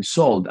are being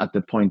sold at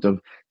the point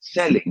of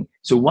selling.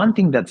 So one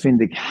thing that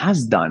Fintech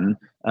has done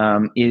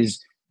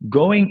is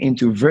going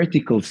into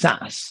vertical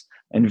SaaS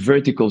and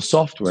vertical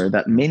software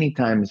that many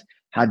times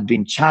had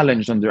been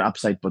challenged on their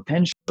upside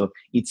potential.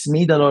 It's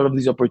made a lot of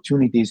these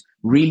opportunities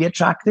really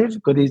attractive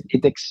because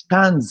it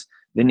expands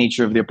the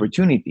nature of the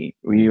opportunity.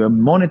 When you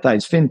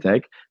monetize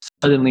Fintech,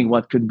 suddenly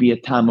what could be a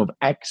TAM of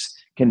X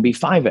can be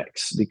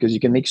 5X because you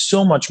can make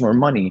so much more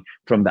money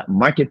from that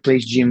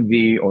marketplace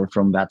GMV or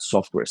from that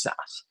software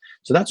SaaS.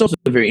 So that's also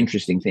a very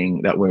interesting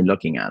thing that we're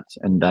looking at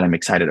and that I'm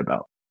excited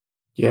about.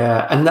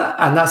 Yeah, and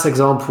that's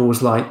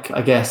examples like,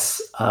 I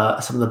guess,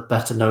 some of the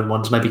better known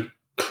ones, maybe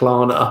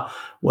Klarna,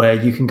 where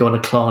you can go on a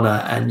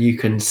Klarna and you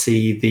can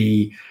see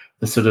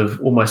the sort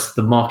of almost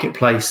the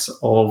marketplace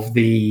of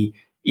the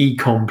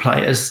e-com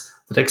players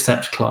that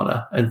accept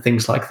Klarna and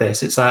things like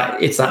this. It's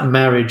that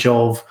marriage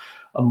of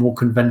a more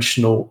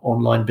conventional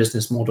online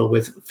business model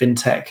with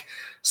fintech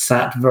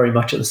sat very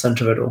much at the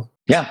center of it all.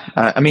 Yeah,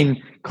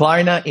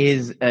 Klarna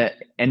is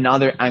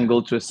another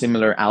angle to a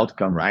similar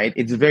outcome, right?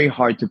 It's very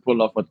hard to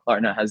pull off what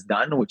Klarna has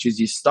done, which is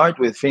you start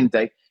with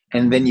fintech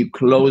and then you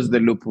close the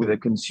loop with the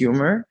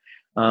consumer.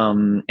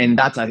 And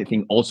that's, I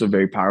think, also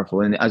very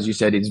powerful. And as you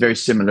said, it's very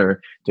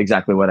similar to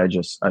exactly what I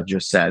just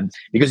said,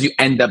 because you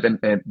end up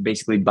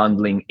basically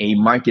bundling a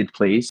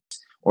marketplace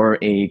or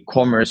a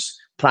commerce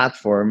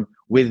platform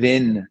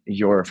within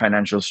your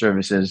financial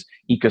services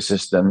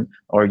ecosystem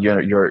or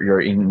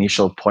your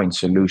initial point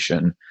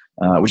solution,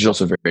 which is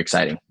also very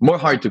exciting. More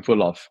hard to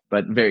pull off,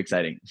 but very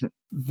exciting.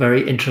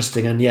 Very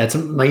interesting. And yeah, it's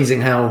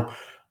amazing how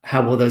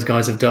well those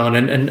guys have done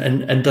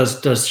and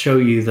does show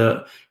you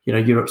that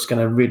Europe's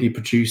going to really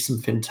produce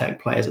some fintech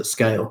players at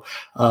scale.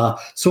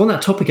 So on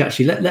that topic,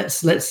 actually,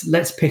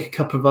 let's pick a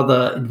couple of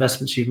other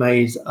investments you've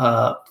made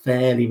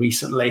fairly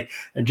recently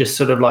and just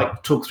sort of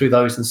like talk through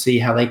those and see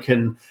how they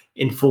can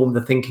inform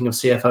the thinking of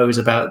CFOs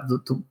about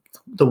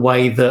the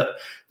way that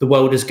the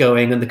world is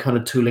going and the kind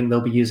of tooling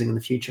they'll be using in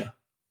the future.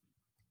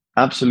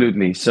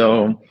 Absolutely.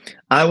 So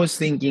I was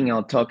thinking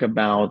I'll talk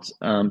about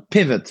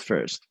Pivot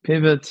first.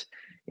 Pivot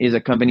is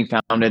a company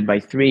founded by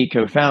 3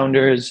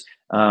 co-founders.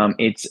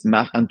 It's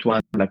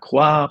Marc-Antoine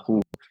Lacroix,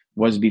 who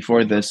was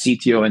before the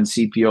CTO and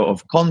CPO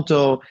of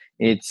Conto.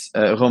 It's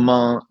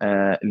Romain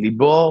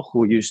Libor,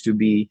 who used to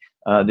be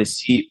the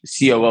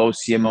COO,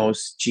 CMO,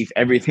 Chief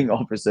Everything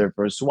Officer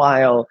for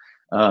Swile.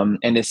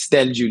 And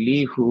Estelle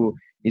Julie, who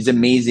is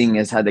amazing,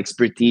 has had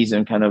expertise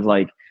in kind of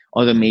like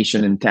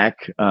automation and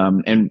tech,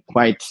 and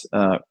quite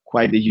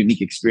a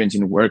unique experience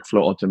in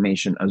workflow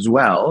automation as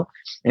well.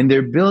 And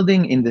they're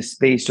building in the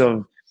space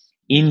of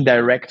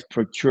indirect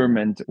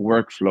procurement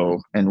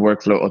workflow and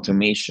workflow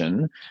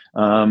automation,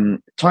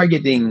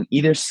 targeting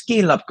either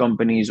scale-up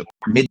companies or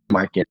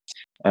mid-market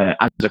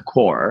as a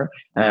core.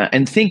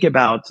 And think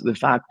about the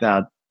fact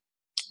that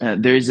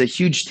there is a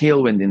huge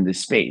tailwind in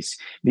this space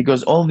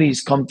because all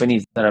these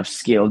companies that have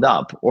scaled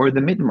up or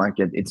the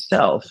mid-market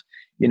itself,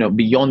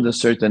 beyond a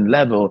certain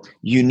level,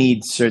 you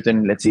need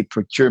certain, let's say,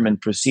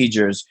 procurement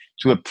procedures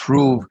to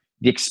approve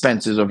the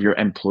expenses of your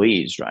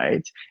employees,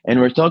 right? And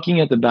we're talking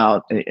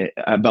about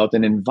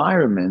an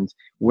environment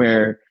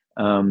where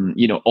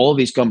all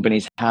these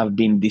companies have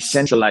been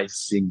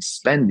decentralizing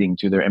spending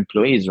to their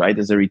employees, right?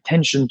 As a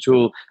retention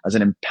tool, as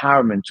an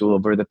empowerment tool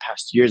over the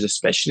past years,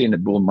 especially in the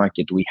bull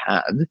market we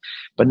had.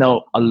 But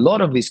now a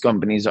lot of these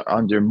companies are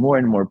under more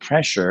and more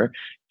pressure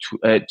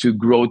to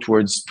grow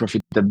towards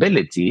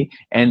profitability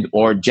and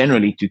or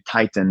generally to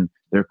tighten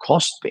their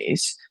cost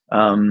base.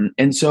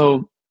 And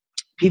so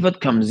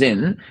Pivot comes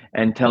in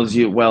and tells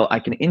you, well, I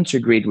can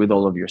integrate with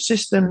all of your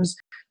systems,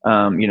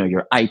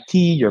 your IT,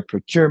 your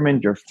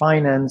procurement, your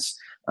finance,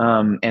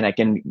 and I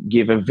can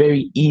give a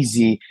very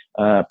easy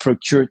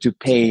procure to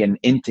pay and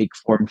intake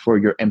form for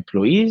your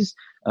employees,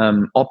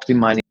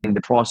 optimizing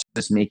the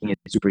process, making it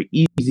super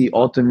easy,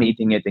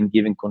 automating it, and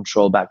giving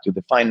control back to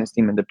the finance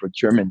team and the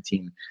procurement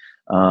team.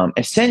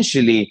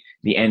 Essentially,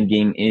 the end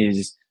game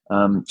is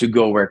to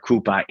go where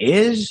Coupa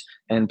is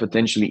and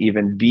potentially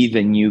even be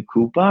the new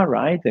Coupa,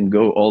 right? And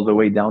go all the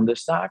way down the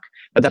stack.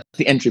 But that's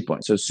the entry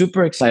point. So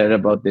super excited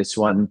about this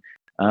one,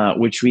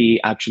 which we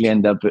actually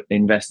end up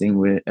investing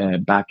with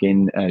back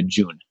in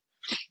June.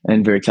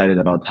 And very excited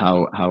about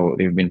how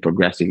they've been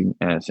progressing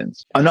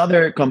since.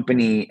 Another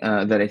company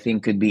that I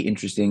think could be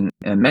interesting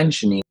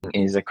mentioning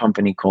is a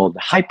company called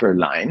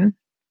Hyperline.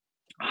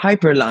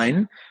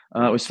 Hyperline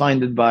was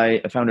founded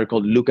by a founder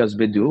called Lucas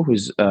Bedou,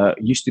 who's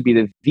used to be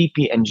the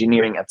VP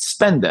engineering at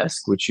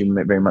Spendesk, which you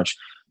very much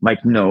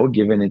might know,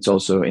 given it's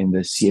also in the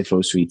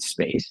CFO suite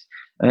space.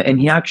 And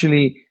he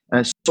actually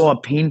saw a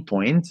pain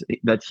point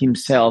that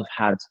himself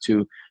had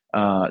to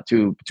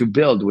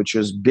build, which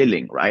was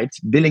billing, right?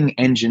 Billing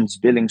engines,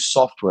 billing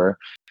software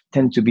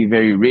tend to be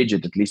very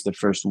rigid, at least the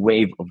first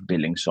wave of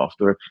billing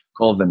software,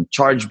 call them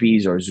charge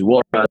bees or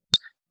Zuoras.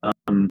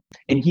 And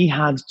he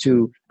had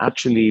to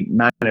actually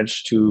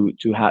manage to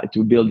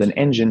build an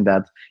engine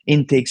that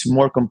intakes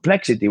more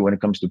complexity when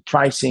it comes to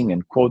pricing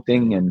and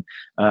quoting,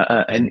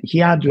 and he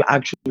had to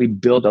actually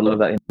build a lot of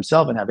that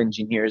himself and have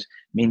engineers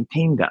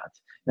maintain that.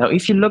 Now,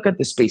 if you look at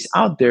the space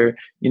out there,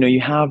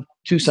 you have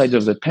two sides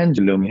of the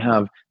pendulum. You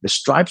have the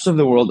Stripes of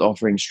the world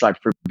offering Stripe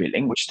for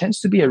billing, which tends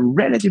to be a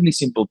relatively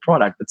simple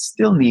product that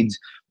still needs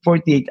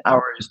 48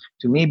 hours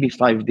to maybe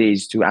 5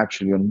 days to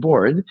actually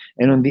onboard.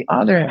 And on the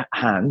other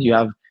hand, you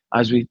have,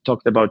 as we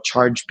talked about,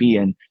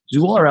 ChargePay and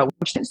Zuora,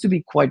 which tends to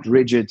be quite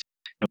rigid,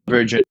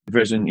 version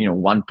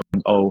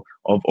 1.0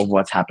 of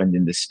what's happened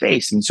in the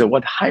space. And so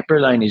what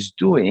Hyperline is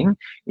doing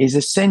is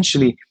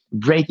essentially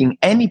breaking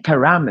any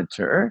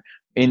parameter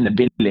in the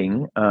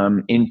billing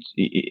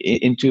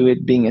into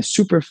it being a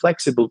super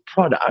flexible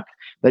product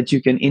that you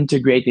can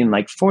integrate in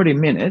like 40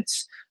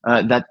 minutes,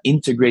 that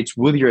integrates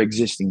with your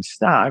existing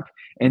stack,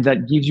 and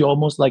that gives you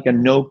almost like a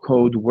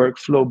no-code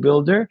workflow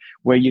builder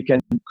where you can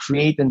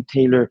create and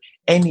tailor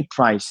any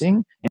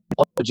pricing and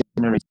auto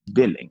generate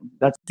billing.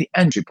 That's the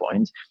entry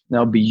point.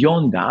 Now,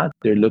 beyond that,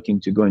 they're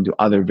looking to go into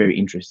other very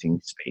interesting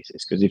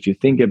spaces, because if you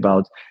think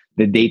about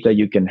the data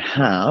you can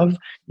have,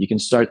 you can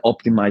start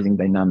optimizing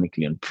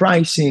dynamically on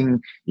pricing.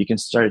 You can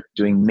start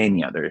doing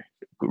many other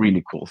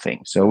really cool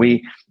things. So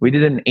we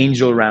did an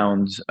angel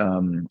round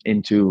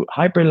into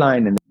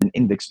Hyperline, and then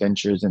Index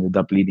Ventures ended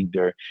up leading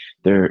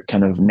their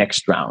kind of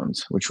next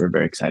round, which we're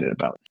very excited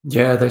about.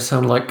 Yeah, they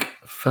sound like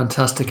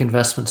fantastic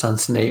investments,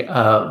 Anthony.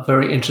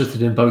 Very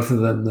interested in both of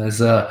them. There's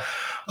a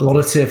lot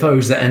of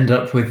CFOs that end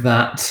up with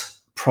that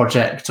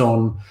project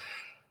on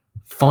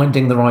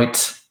finding the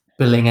right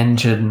billing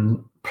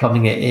engine,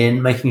 plumbing it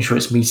in, making sure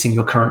it's meeting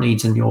your current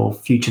needs and your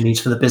future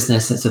needs for the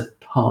business. It's a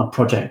hard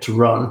project to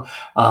run.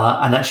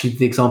 And actually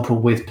the example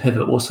with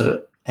Pivot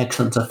also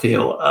excellent, I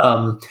feel.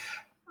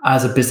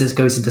 As a business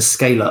goes into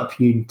scale up,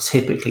 you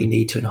typically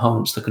need to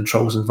enhance the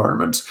controls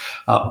environment,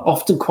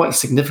 often quite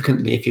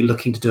significantly if you're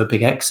looking to do a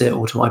big exit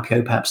or to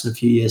IPO perhaps in a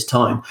few years'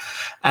 time.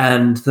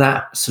 And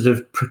that sort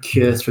of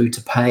procure through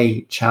to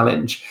pay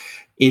challenge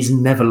is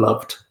never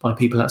loved by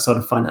people outside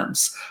of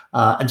finance,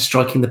 and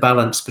striking the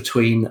balance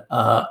between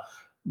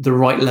the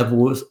right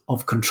level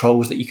of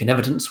controls that you can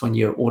evidence when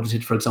you're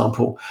audited, for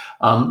example,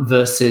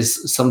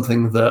 versus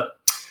something that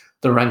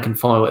the rank and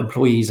file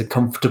employees are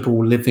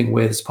comfortable living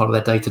with as part of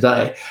their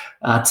day-to-day.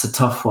 It's a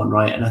tough one,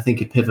 right? And I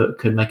think a Pivot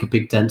could make a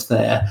big dent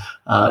there.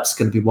 It's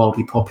going to be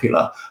wildly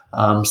popular.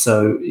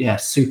 So yeah,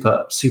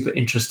 super, super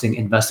interesting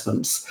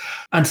investments.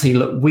 Anthony,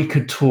 look, we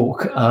could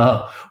talk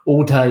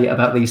all day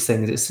about these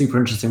things. It's super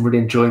interesting, really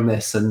enjoying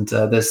this. And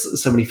there's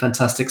so many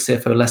fantastic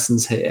CFO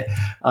lessons here.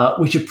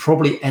 We should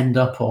probably end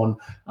up on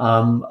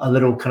a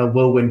little kind of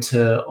whirlwind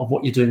of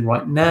what you're doing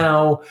right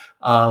now,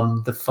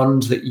 the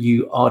funds that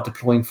you are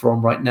deploying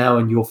from right now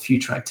and your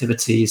future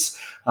activities,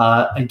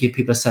 and give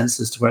people a sense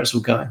as to where it's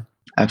all going.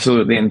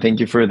 Absolutely. And thank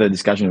you for the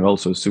discussion. I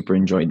also super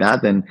enjoyed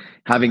that. And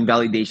having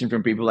validation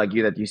from people like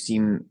you that you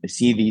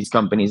see these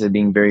companies as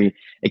being very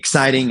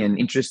exciting and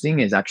interesting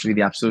is actually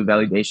the absolute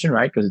validation,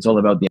 right? Because it's all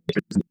about the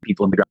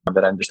people on the ground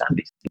that understand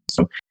these things.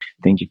 So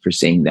thank you for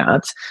saying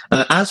that.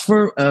 As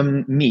for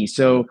me,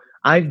 so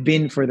I've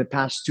been for the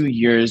past 2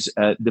 years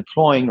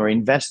deploying or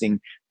investing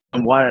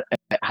in what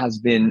has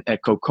been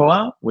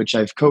Cocoa, which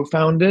I've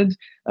co-founded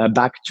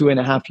back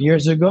 2.5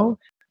 years ago.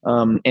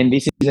 And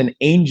this is an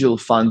angel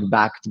fund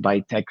backed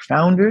by tech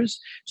founders.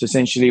 So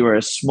essentially, we're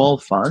a small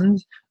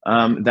fund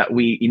that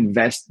we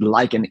invest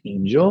like an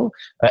angel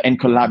and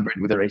collaborate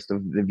with the rest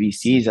of the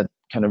VCs at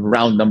kind of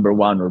round number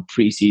one or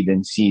pre-seed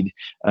and seed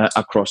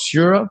across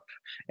Europe.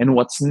 And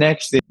what's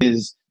next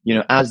is,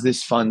 as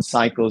this fund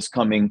cycle is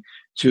coming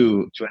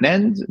to an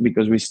end,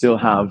 because we still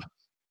have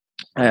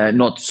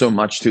not so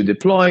much to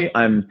deploy,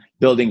 I'm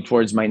building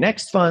towards my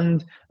next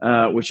fund,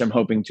 which I'm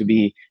hoping to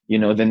be,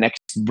 the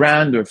next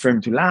brand or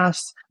firm to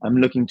last. I'm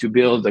looking to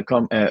build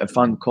a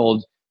fund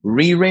called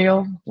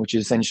Re-Rail, which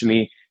is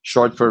essentially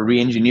short for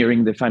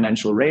re-engineering the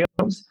financial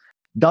rails,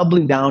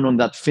 doubling down on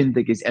that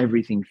fintech is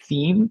everything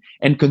theme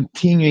and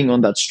continuing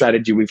on that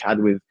strategy we've had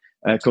with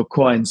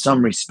Cocoa in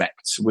some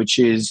respects, which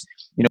is,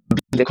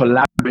 the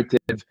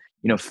collaborative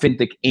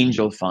fintech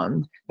angel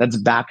fund that's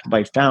backed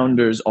by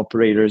founders,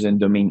 operators, and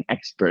domain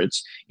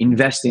experts,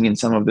 investing in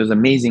some of those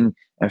amazing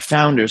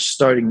founders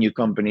starting new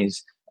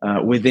companies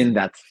within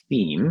that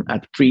theme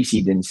at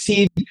pre-seed and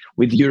seed,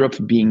 with Europe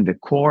being the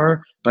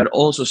core, but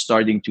also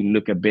starting to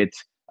look a bit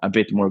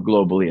more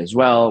globally as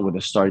well, with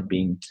the start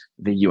being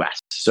the US.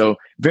 So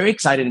very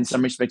excited in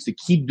some respects to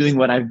keep doing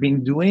what I've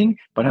been doing,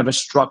 but have a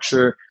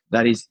structure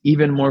that is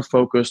even more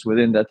focused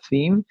within that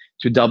theme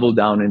to double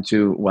down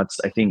into what's,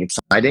 I think,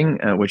 exciting,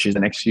 which is the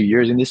next few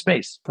years in this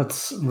space.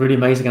 That's really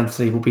amazing,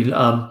 Anthony. We'll be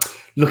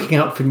looking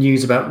out for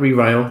news about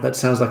Re-Rail. That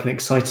sounds like an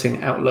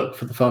exciting outlook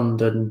for the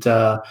fund and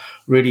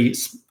really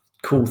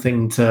cool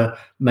thing to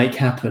make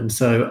happen.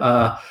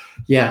 So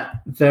yeah,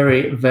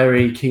 very,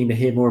 very keen to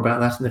hear more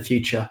about that in the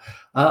future.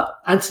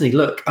 Anthony,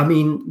 look, I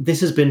mean,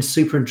 this has been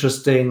super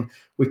interesting.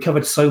 We've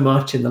covered so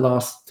much in the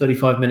last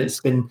 35 minutes.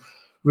 It's been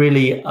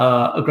really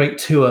a great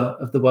tour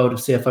of the world of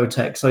CFO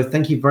tech. So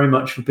thank you very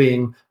much for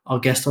being our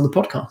guest on the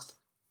podcast.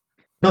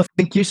 No,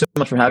 thank you so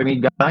much for having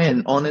me, Guy.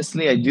 And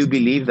honestly, I do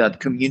believe that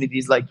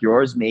communities like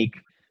yours make,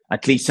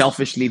 at least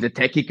selfishly, the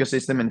tech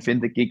ecosystem and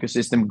fintech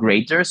ecosystem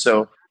greater.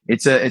 So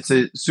it's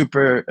a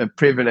super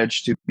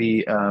privilege to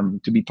be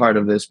part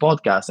of this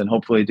podcast and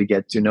hopefully to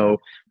get to know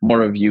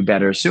more of you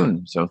better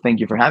soon. So thank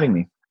you for having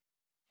me.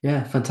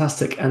 Yeah,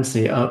 fantastic,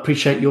 Anthony. I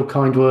appreciate your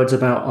kind words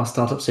about our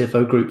Startup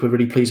CFO group. We're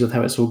really pleased with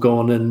how it's all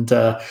gone, and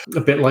a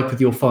bit like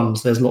with your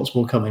funds, there's lots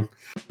more coming.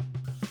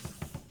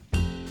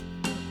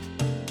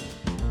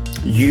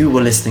 You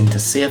were listening to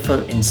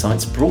CFO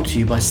Insights, brought to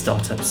you by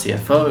Startup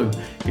CFO.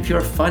 If you're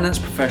a finance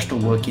professional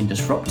working in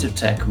disruptive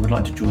tech who would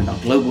like to join our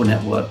global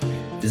network,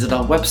 visit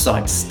our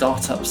website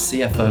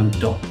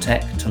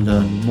startupcfo.tech to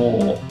learn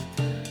more.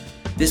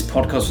 This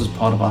podcast was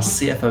part of our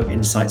CFO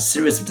Insights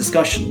series of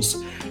discussions.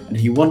 And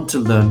if you want to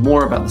learn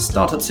more about the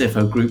Startup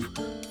CFO group,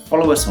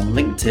 follow us on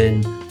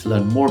LinkedIn to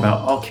learn more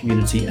about our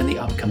community and the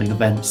upcoming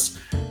events.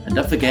 And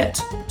don't forget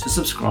to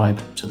subscribe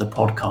to the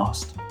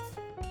podcast.